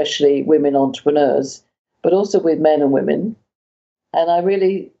 especially women entrepreneurs, but also with men and women. And I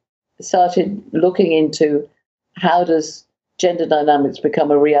really started looking into how does gender dynamics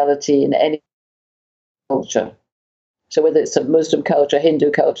become a reality in any culture. So whether it's a Muslim culture, Hindu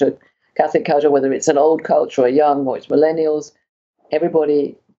culture, Catholic culture, whether it's an old culture or young or it's millennials,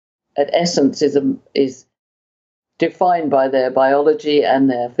 everybody at essence is defined by their biology and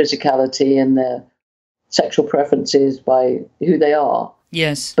their physicality and their sexual preferences by who they are.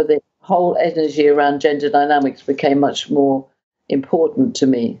 Yes. But the whole energy around gender dynamics became much more important to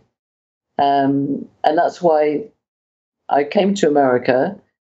me. And that's why I came to America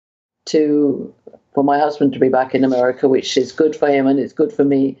for my husband to be back in America, which is good for him and it's good for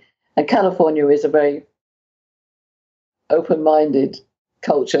me. And California is a very open-minded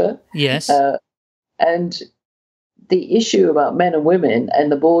culture. Yes. And the issue about men and women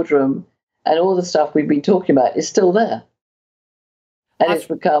and the boardroom and all the stuff we've been talking about is still there. And it's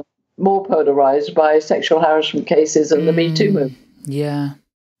become more polarized by sexual harassment cases and the Me Too movement. Yeah,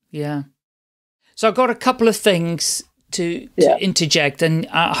 yeah. So I've got a couple of things to interject, and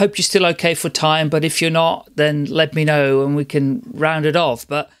I hope you're still okay for time, but if you're not, then let me know and we can round it off.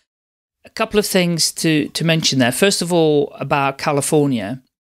 But a couple of things to mention there. First of all, about California.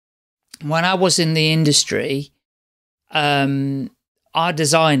 When I was in the industry, our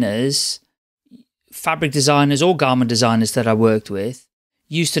designers, fabric designers or garment designers that I worked with,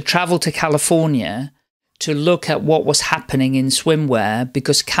 used to travel to California to look at what was happening in swimwear,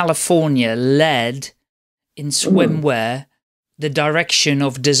 because California led in swimwear the direction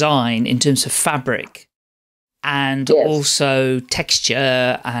of design in terms of fabric and also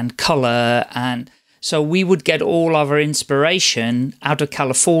texture and color. And so we would get all of our inspiration out of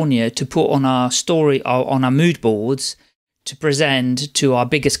California to put on our story, or on our mood boards, to present to our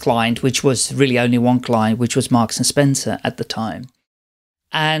biggest client, which was really only one client, which was Marks and Spencer at the time.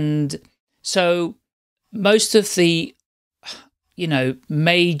 And so most of the,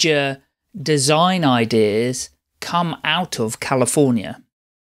 major design ideas come out of California.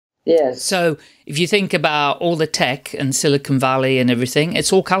 Yes. So if you think about all the tech and Silicon Valley and everything,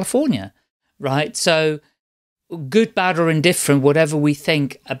 it's all California, right? So good, bad, or indifferent, whatever we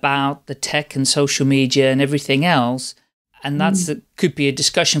think about the tech and social media and everything else, and that's could be a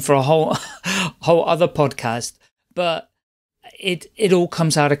discussion for a whole other podcast, but it all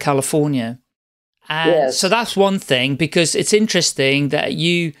comes out of California. And so that's one thing, because it's interesting that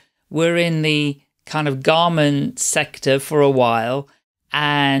you were in the kind of garment sector for a while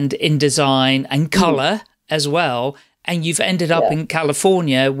and in design and color as well. And you've ended up in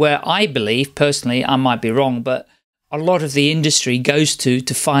California, where I believe, personally, I might be wrong, but a lot of the industry goes to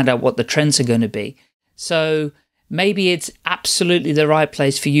find out what the trends are going to be. So maybe it's absolutely the right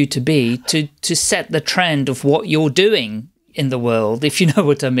place for you to be, to set the trend of what you're doing in the world, if you know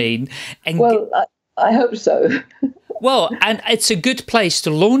what I mean. And I hope so. Well, and it's a good place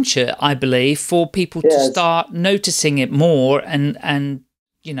to launch it, I believe, for people to start noticing it more and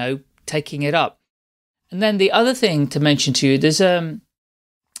taking it up. And then the other thing to mention to you,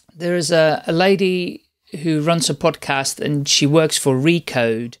 there is a lady who runs a podcast, and she works for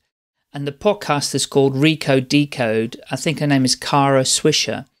Recode, and the podcast is called Recode Decode. I think her name is Kara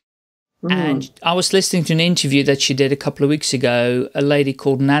Swisher. And I was listening to an interview that she did a couple of weeks ago, a lady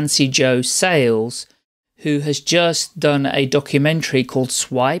called Nancy Jo Sales, who has just done a documentary called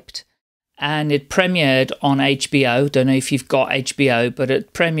Swiped, and it premiered on HBO. Don't know if you've got HBO, but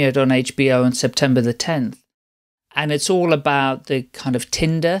it premiered on HBO on September the 10th. And it's all about the kind of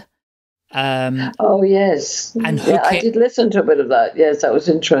Tinder. Oh, yes. And I did listen to a bit of that. Yes, that was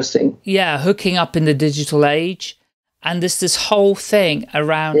interesting. Yeah, hooking up in the digital age. And there's this whole thing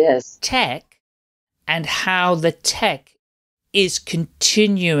around tech and how the tech is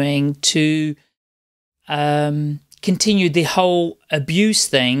continuing to continue the whole abuse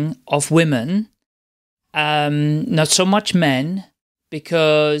thing of women, not so much men,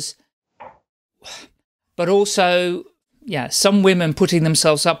 but also, some women putting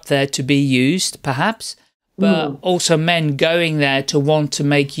themselves up there to be used, perhaps, but also men going there to want to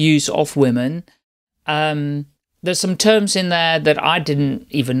make use of women. There's some terms in there that I didn't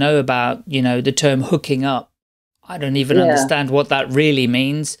even know about, the term hooking up. I don't even understand what that really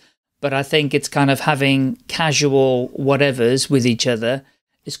means, but I think it's kind of having casual whatevers with each other.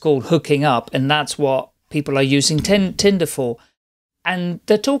 It's called hooking up, and that's what people are using Tinder for. And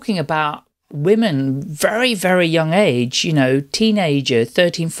they're talking about women, very, very young age, teenager,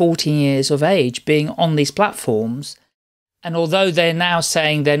 13, 14 years of age, being on these platforms. And although they're now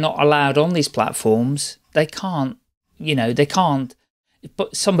saying they're not allowed on these platforms, they can't,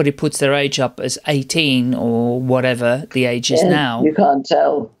 but somebody puts their age up as 18 or whatever the age is now. You can't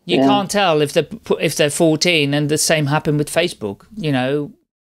tell. You can't tell if they're 14, and the same happened with Facebook.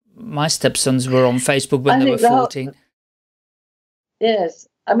 My stepsons were on Facebook when they were 14. Yes.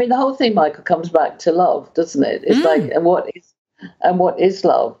 I mean, the whole thing, Michael, comes back to love, doesn't it? It's like, and what is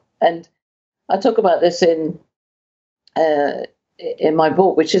love? And I talk about this in my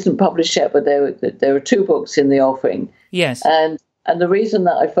book, which isn't published yet, but there are 2 books in the offering. Yes. And the reason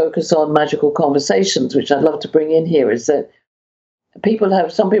that I focus on magical conversations, which I'd love to bring in here, is that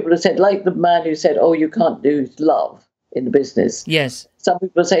some people have said, like the man who said, "Oh, you can't do love in the business." Yes. Some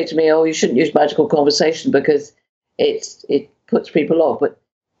people say to me, "Oh, you shouldn't use magical conversation because it puts people off." But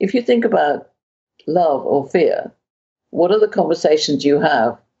if you think about love or fear, what are the conversations you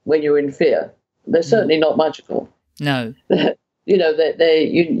have when you're in fear? They're certainly not magical. No. You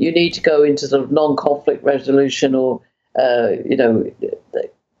need to go into sort of non-conflict resolution or,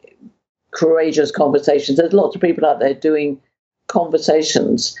 courageous conversations. There's lots of people out there doing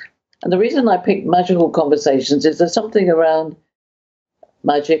conversations. And the reason I picked magical conversations is there's something around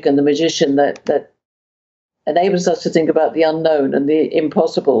magic and the magician that enables us to think about the unknown and the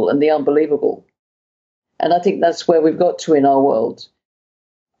impossible and the unbelievable. And I think that's where we've got to in our world.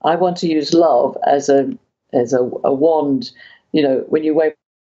 I want to use love as a wand. When you wave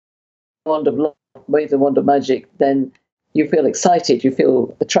the wand of love, wave the wand of magic, then you feel excited, you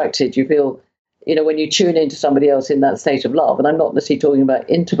feel attracted, you feel, when you tune into somebody else in that state of love. And I'm not necessarily talking about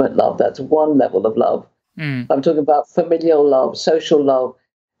intimate love. That's one level of love. I'm talking about familial love, social love,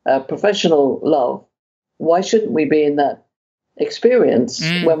 professional love. Why shouldn't we be in that experience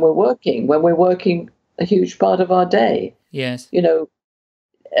when we're working a huge part of our day? Yes. If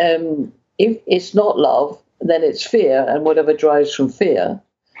it's not love, then it's fear, and whatever drives from fear,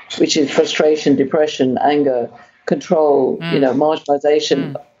 which is frustration, depression, anger, control,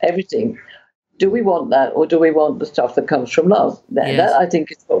 marginalization, everything. Do we want that, or do we want the stuff that comes from love? That I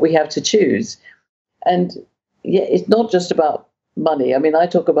think is what we have to choose. And it's not just about money. I mean, I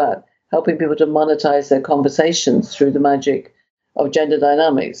talk about helping people to monetize their conversations through the magic of gender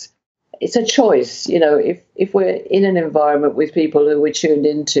dynamics. It's a choice. If we're in an environment with people who we're tuned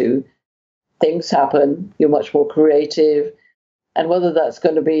into, things happen. You're much more creative. And whether that's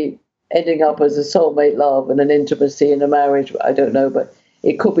going to be ending up as a soulmate love and an intimacy in a marriage, I don't know. But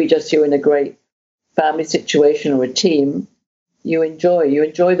it could be just you in a great family situation or a team. You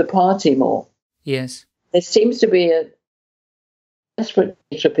enjoy the party more. Yes. There seems to be a desperate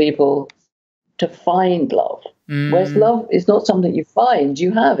need for people to find love. Whereas love is not something you find,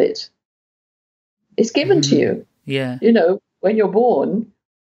 you have it. It's given to you. Yeah. When you're born,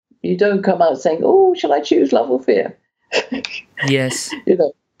 you don't come out saying, "Oh, shall I choose love or fear?" Yes.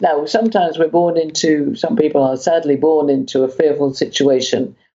 Now sometimes some people are sadly born into a fearful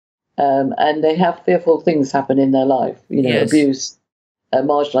situation, and they have fearful things happen in their life, abuse,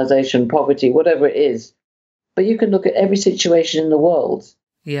 marginalization, poverty, whatever it is. But you can look at every situation in the world.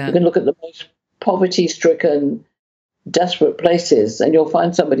 Yeah. You can look at the most poverty-stricken, desperate places, and you'll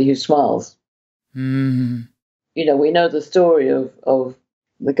find somebody who smiles. We know the story of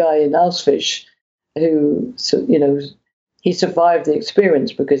the guy in Auschwitz who, he survived the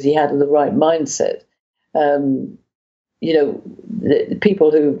experience because he had the right mindset. The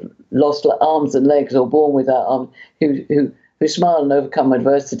people who've lost arms and legs or born without arms, who smile and overcome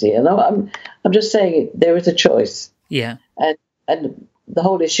adversity. And I'm just saying there is a choice. Yeah. And the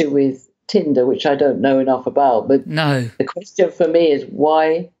whole issue with Tinder, which I don't know enough about, but no, the question for me is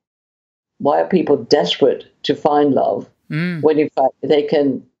why are people desperate to find love when in fact they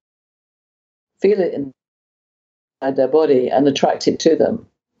can feel it inside their body and attract it to them?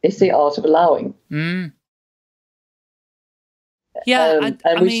 It's the art of allowing. Yeah,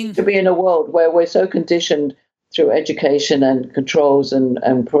 we seem to be in a world where we're so conditioned through education and controls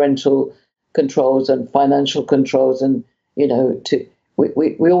and parental controls and financial controls, and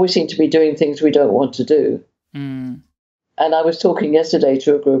we always seem to be doing things we don't want to do. And I was talking yesterday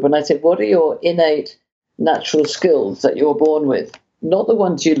to a group, and I said, "What are your innate natural skills that you're born with? Not the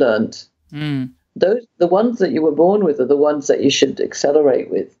ones you learned. The ones that you were born with are the ones that you should accelerate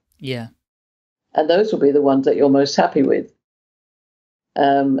with. Yeah, and those will be the ones that you're most happy with."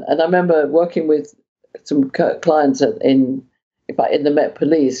 And I remember working with some clients in the Met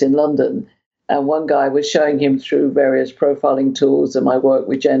Police in London, and one guy was showing him through various profiling tools and my work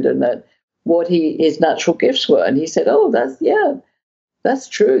with gender and that what his natural gifts were, and he said, "Oh, that's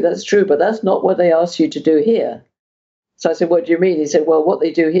true, but that's not what they asked you to do here." So I said, "What do you mean?" He said, "Well, what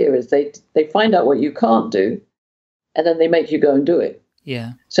they do here is they find out what you can't do, and then they make you go and do it."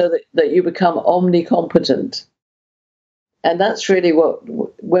 Yeah. So that you become omnicompetent. And that's really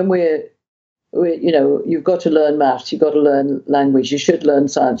when we're you've got to learn maths, you've got to learn language, you should learn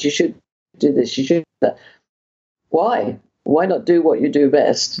science, you should do this, you should do that. Why? Why not do what you do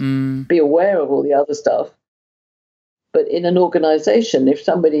best? Be aware of all the other stuff. But in an organization, if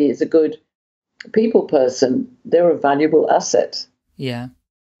somebody is a good people person, they're a valuable asset. Yeah.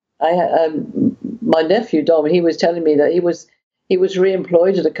 My nephew Dom, he was telling me that he was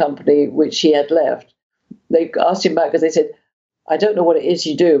re-employed at a company which he had left. They asked him back because they said, "I don't know what it is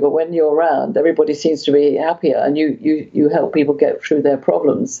you do, but when you're around, everybody seems to be happier, and you help people get through their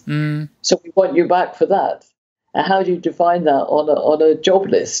problems. So we want you back for that." And how do you define that on a job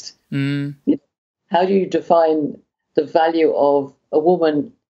list? How do you define the value of a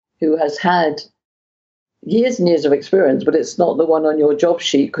woman who has had years and years of experience, but it's not the one on your job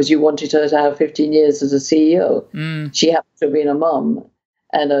sheet because you wanted her to have 15 years as a CEO. She happened to have been a mum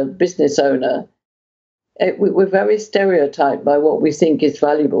and a business owner. We're very stereotyped by what we think is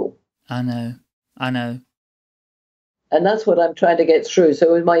valuable. I know. And that's what I'm trying to get through.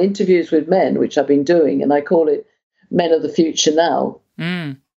 So in my interviews with men, which I've been doing, and I call it Men of the Future Now,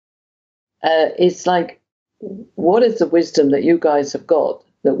 it's like, what is the wisdom that you guys have got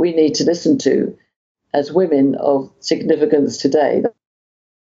that we need to listen to as women of significance today? That's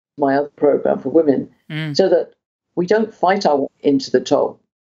my other program for women, so that we don't fight our way into the top.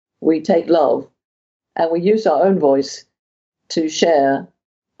 We take love and we use our own voice to share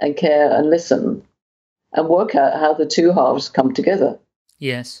and care and listen and work out how the two halves come together.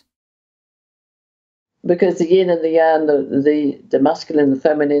 Yes. Because the yin and the yang, the masculine, the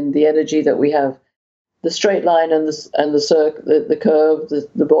feminine, the energy that we have, the straight line and the circle, the curve,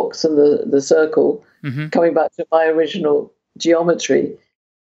 the box and the circle, coming back to my original geometry,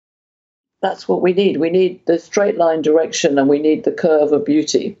 that's what we need. We need the straight line direction and we need the curve of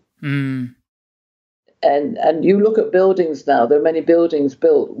beauty. And you look at buildings now, there are many buildings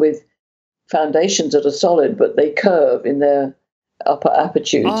built with foundations that are solid, but they curve in their upper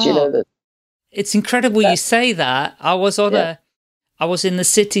aptitudes, It's incredible you say that. I was in the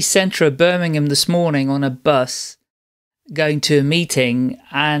city centre of Birmingham this morning on a bus going to a meeting,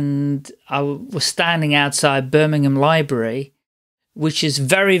 and I was standing outside Birmingham Library, which is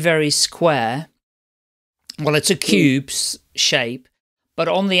very, very square. Well, it's a cube shape, but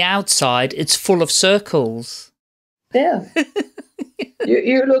on the outside, it's full of circles. Yeah.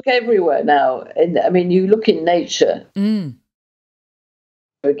 you look everywhere now. You look in nature.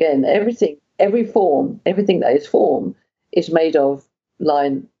 Again, everything that is form is made of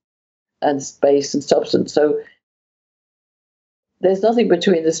line and space and substance. So there's nothing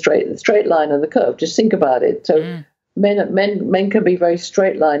between the straight line and the curve. Just think about it. So men can be very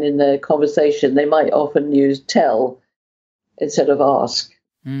straight line in their conversation. They might often use tell instead of ask.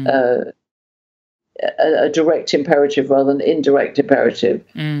 A direct imperative rather than indirect imperative.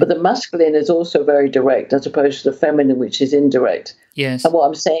 But the masculine is also very direct as opposed to the feminine, which is indirect. Yes. And what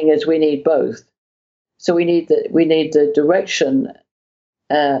I'm saying is we need both. So we need the direction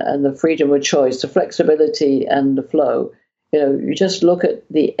and the freedom of choice, the flexibility and the flow. You just look at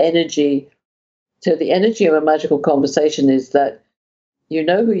the energy. So the energy of a magical conversation is that you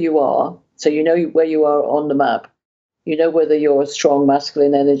know who you are, so you know where you are on the map. You know whether you're a strong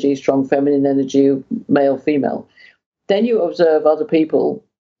masculine energy, strong feminine energy, male, female. Then you observe other people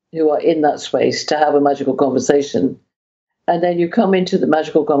who are in that space to have a magical conversation. And then you come into the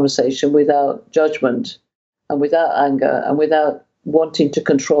magical conversation without judgment and without anger and without wanting to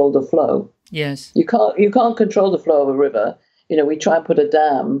control the flow. Yes. You can't control the flow of a river. We try and put a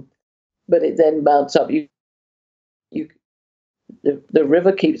dam, but it then mounts up. The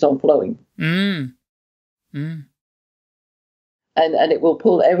river keeps on flowing. And it will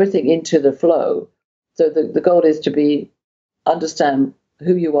pull everything into the flow. So the goal is to understand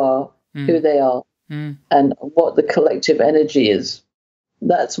who you are, who they are, and what the collective energy is.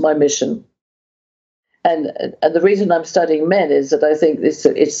 That's my mission. And the reason I'm studying men is that I think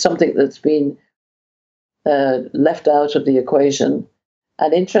it's something that's been left out of the equation.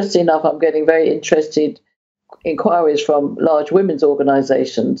 And interesting enough, I'm getting very interested inquiries from large women's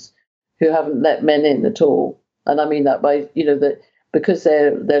organizations who haven't let men in at all. And I mean that by, because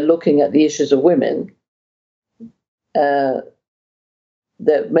they're looking at the issues of women, that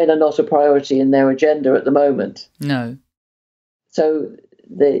men are not a priority in their agenda at the moment. No. So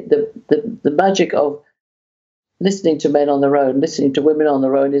the magic of listening to men on their own, listening to women on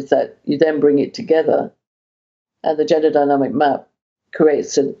their own, is that you then bring it together, and the gender dynamic map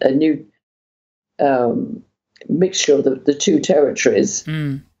creates a new mixture of the two territories,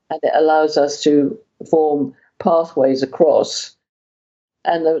 and it allows us to form pathways across.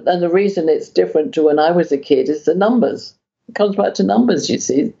 And the reason it's different to when I was a kid is the numbers. It comes back to numbers, you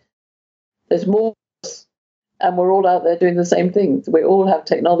see. There's more, and we're all out there doing the same thing. We all have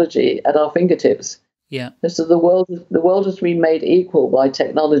technology at our fingertips. Yeah. So the world has been made equal by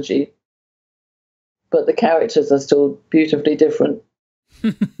technology, but the characters are still beautifully different.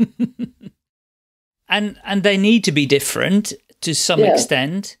 And they need to be different to some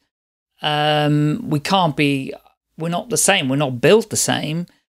extent. We're not the same. We're not built the same.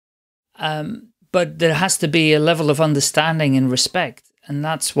 But there has to be a level of understanding and respect. And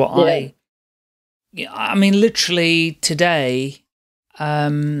that's what I mean, literally today,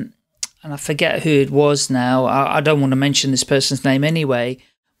 and I forget who it was now. I don't want to mention this person's name anyway,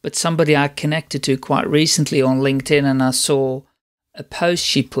 but somebody I connected to quite recently on LinkedIn, and I saw a post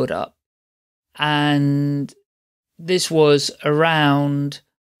she put up. And this was around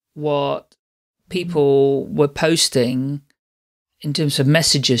what people were posting in terms of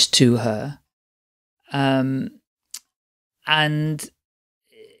messages to her. And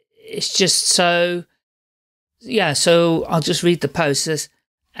it's just so, yeah, so I'll just read the post. It says,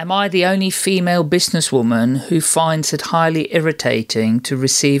 am I the only female businesswoman who finds it highly irritating to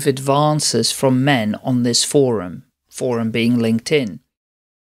receive advances from men on this forum being LinkedIn?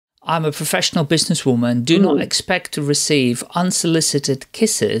 I'm a professional businesswoman. Do not expect to receive unsolicited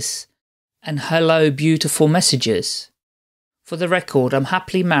kisses and hello beautiful messages. For the record, I'm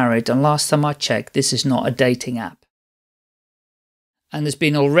happily married, and last time I checked, this is not a dating app. And there's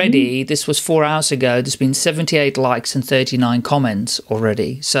been already, this was 4 hours ago, there's been 78 likes and 39 comments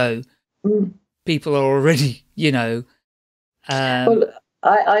already. So people are already, you know. Well,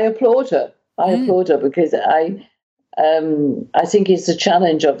 I applaud her. I applaud her because I think it's the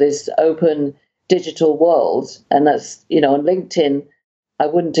challenge of this open digital world. And that's, you know, on LinkedIn, I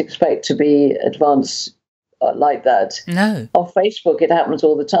wouldn't expect to be advanced like that. No. On Facebook, it happens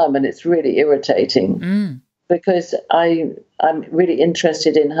all the time, and it's really irritating because I'm really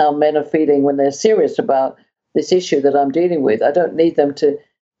interested in how men are feeling when they're serious about this issue that I'm dealing with. I don't need them to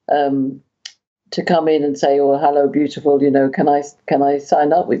come in and say, "Oh, hello, beautiful. You know, can I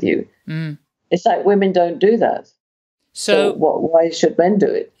sign up with you?" It's like women don't do that. So why should men do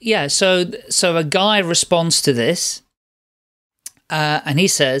it? Yeah. So a guy responds to this, and he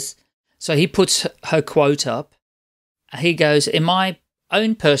says. So he puts her quote up. He goes, in my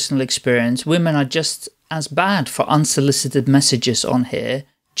own personal experience, women are just as bad for unsolicited messages on here,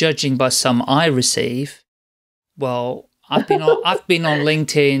 judging by some I receive. Well, I've been on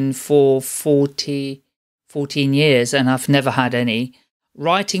LinkedIn for 14 years and I've never had any.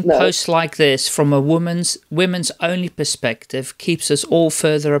 Writing posts like this from a women's only perspective keeps us all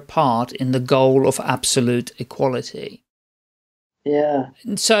further apart in the goal of absolute equality. Yeah.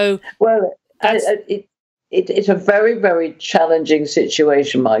 And so, well, it's a very, very challenging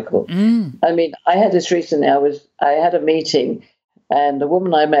situation, Michael. I mean, I had this recently. I had a meeting, and the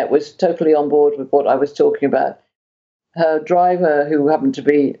woman I met was totally on board with what I was talking about. Her driver, who happened to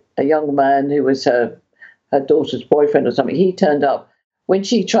be a young man who was her daughter's boyfriend or something, he turned up. When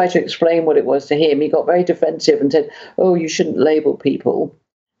she tried to explain what it was to him, he got very defensive and said, "Oh, you shouldn't label people."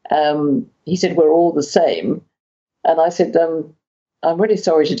 He said, "We're all the same." And I said, I'm really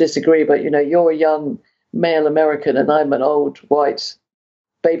sorry to disagree, but, you know, you're a young male American and I'm an old white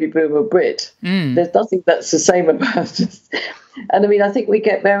baby boomer Brit. There's nothing that's the same about us. And I mean, I think we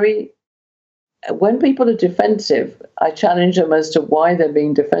get when people are defensive, I challenge them as to why they're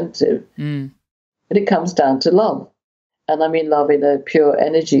being defensive. And it comes down to love. And I mean love in a pure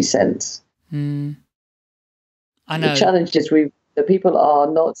energy sense. I know. The challenge is the people are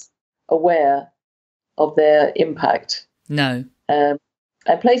not aware of their impact. No. And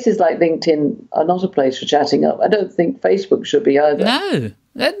places like LinkedIn are not a place for chatting up. I don't think Facebook should be either. No.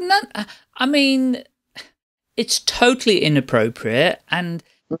 I mean, it's totally inappropriate, and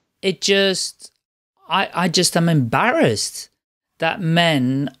it just, I just am embarrassed that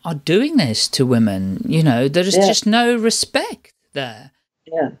men are doing this to women. You know, there is just no respect there.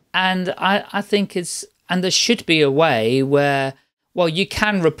 Yeah. And I think and there should be a way where, well, you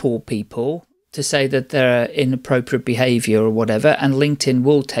can report people to say that they're inappropriate behaviour or whatever, and LinkedIn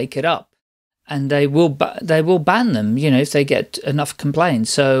will take it up, and they will ban them, you know, if they get enough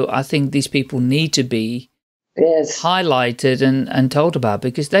complaints. So I think these people need to be highlighted and told about,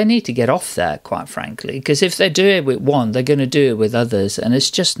 because they need to get off there, quite frankly. Because if they do it with one, they're going to do it with others, and it's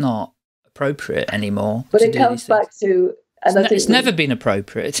just not appropriate anymore. But it comes back to, and I think it's never been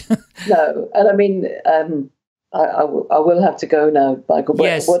appropriate. No, and I mean, I will have to go now, Michael. But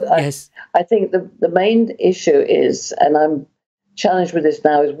yes. I think the main issue is, and I'm challenged with this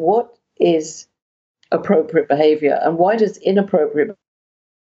now, is what is appropriate behaviour and why does inappropriate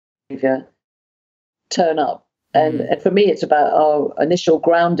behaviour turn up? And for me, it's about our initial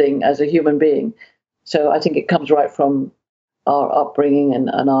grounding as a human being. So I think it comes right from our upbringing and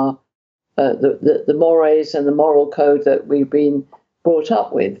our the mores and the moral code that we've been brought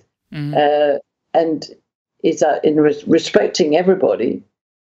up with. And is that in respecting everybody,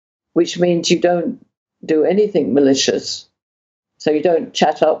 which means you don't do anything malicious. So you don't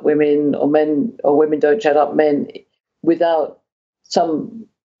chat up women, or men or women don't chat up men without some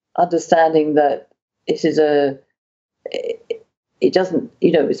understanding that it is it doesn't,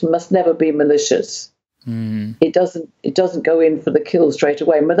 you know, it must never be malicious. It doesn't go in for the kill straight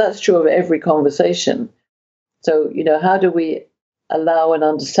away. But that's true of every conversation. So, you know, how do we allow and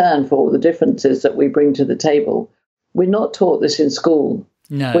understand for all the differences that we bring to the table? We're not taught this in school.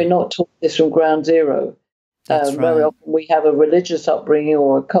 No. We're not taught this from ground zero. That's right. Very often we have a religious upbringing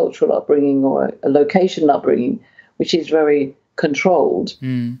or a cultural upbringing or a location upbringing, which is very controlled.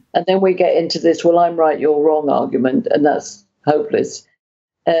 And then we get into this, well, I'm right, you're wrong argument, and that's hopeless.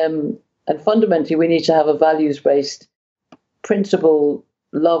 And fundamentally, we need to have a values-based, principle,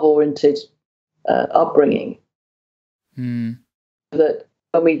 love-oriented upbringing. That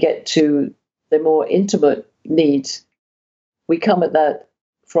when we get to the more intimate needs, we come at that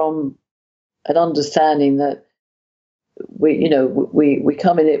from an understanding that we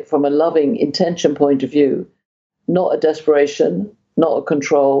come in it from a loving intention point of view, not a desperation, not a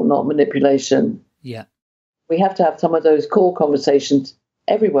control, not manipulation. Yeah. We have to have some of those core conversations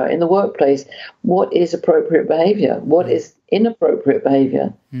everywhere in the workplace. What is appropriate behavior? What is inappropriate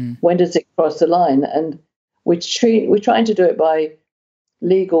behavior? When does it cross the line? And we're trying to do it by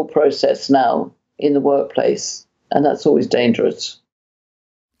legal process now in the workplace, and that's always dangerous.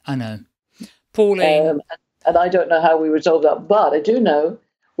 I know. Pauline. And I don't know how we resolve that, but I do know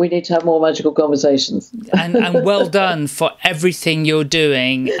we need to have more magical conversations. and well done for everything you're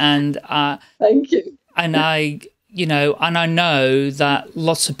doing. And thank you. And I know that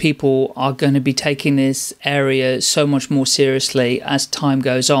lots of people are going to be taking this area so much more seriously as time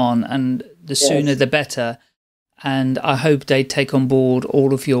goes on, and the sooner the better. And I hope they take on board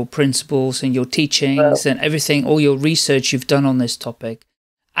all of your principles and your teachings and everything, all your research you've done on this topic,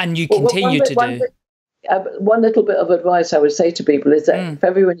 and you continue to do. One little bit of advice I would say to people is that if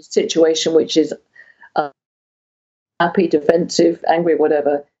everyone's in a situation which is happy, defensive, angry,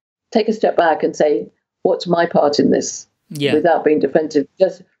 whatever, take a step back and say, what's my part in this? Without being defensive,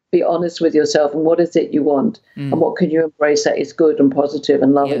 just be honest with yourself and what is it you want and what can you embrace that is good and positive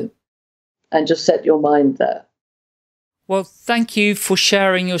and loving, and just set your mind there. Well, thank you for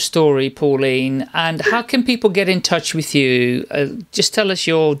sharing your story, Pauline. And how can people get in touch with you? Just tell us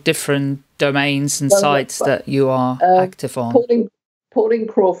your different domains and sites that you are active on. Pauline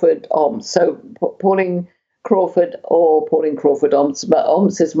Crawford-Omps. So Pauline Crawford or Pauline Crawford-Omps. But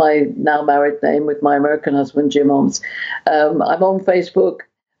Omps is my now married name with my American husband, Jim Omps. I'm on Facebook,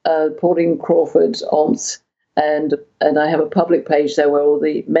 Pauline Crawford-Omps. And I have a public page there where all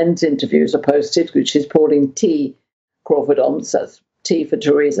the men's interviews are posted, which is Pauline T. Crawford-Omps, that's T for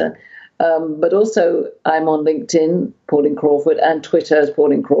Teresa. But also I'm on LinkedIn, Pauline Crawford, and Twitter as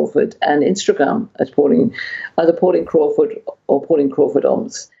Pauline Crawford, and Instagram as either Pauline Crawford or Pauline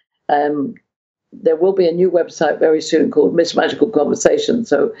Crawford-Omps. There will be a new website very soon called Miss Magical Conversation,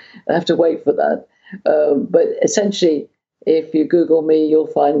 so I have to wait for that. But essentially, if you Google me, you'll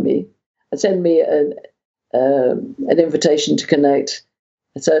find me. Send me an invitation to connect,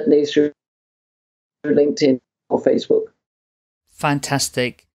 certainly through LinkedIn or Facebook.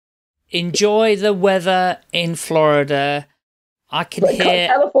 Fantastic. Enjoy the weather in Florida. I can hear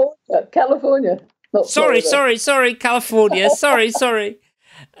California. Sorry, California. sorry.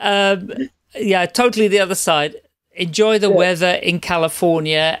 Yeah, totally the other side. Enjoy the weather in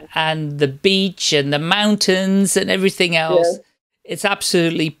California and the beach and the mountains and everything else. Yeah. It's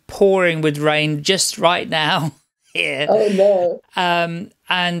absolutely pouring with rain just right now here. Oh no.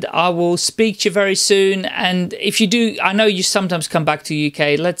 And I will speak to you very soon. And if you do, I know you sometimes come back to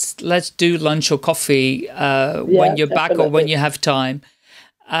UK. Let's do lunch or coffee when you're back or when you have time.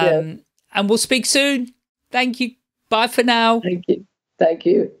 And we'll speak soon. Thank you. Bye for now. Thank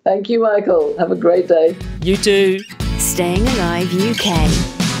you, Michael. Have a great day. You too. Staying Alive UK.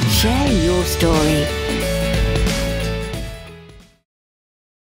 Share your story.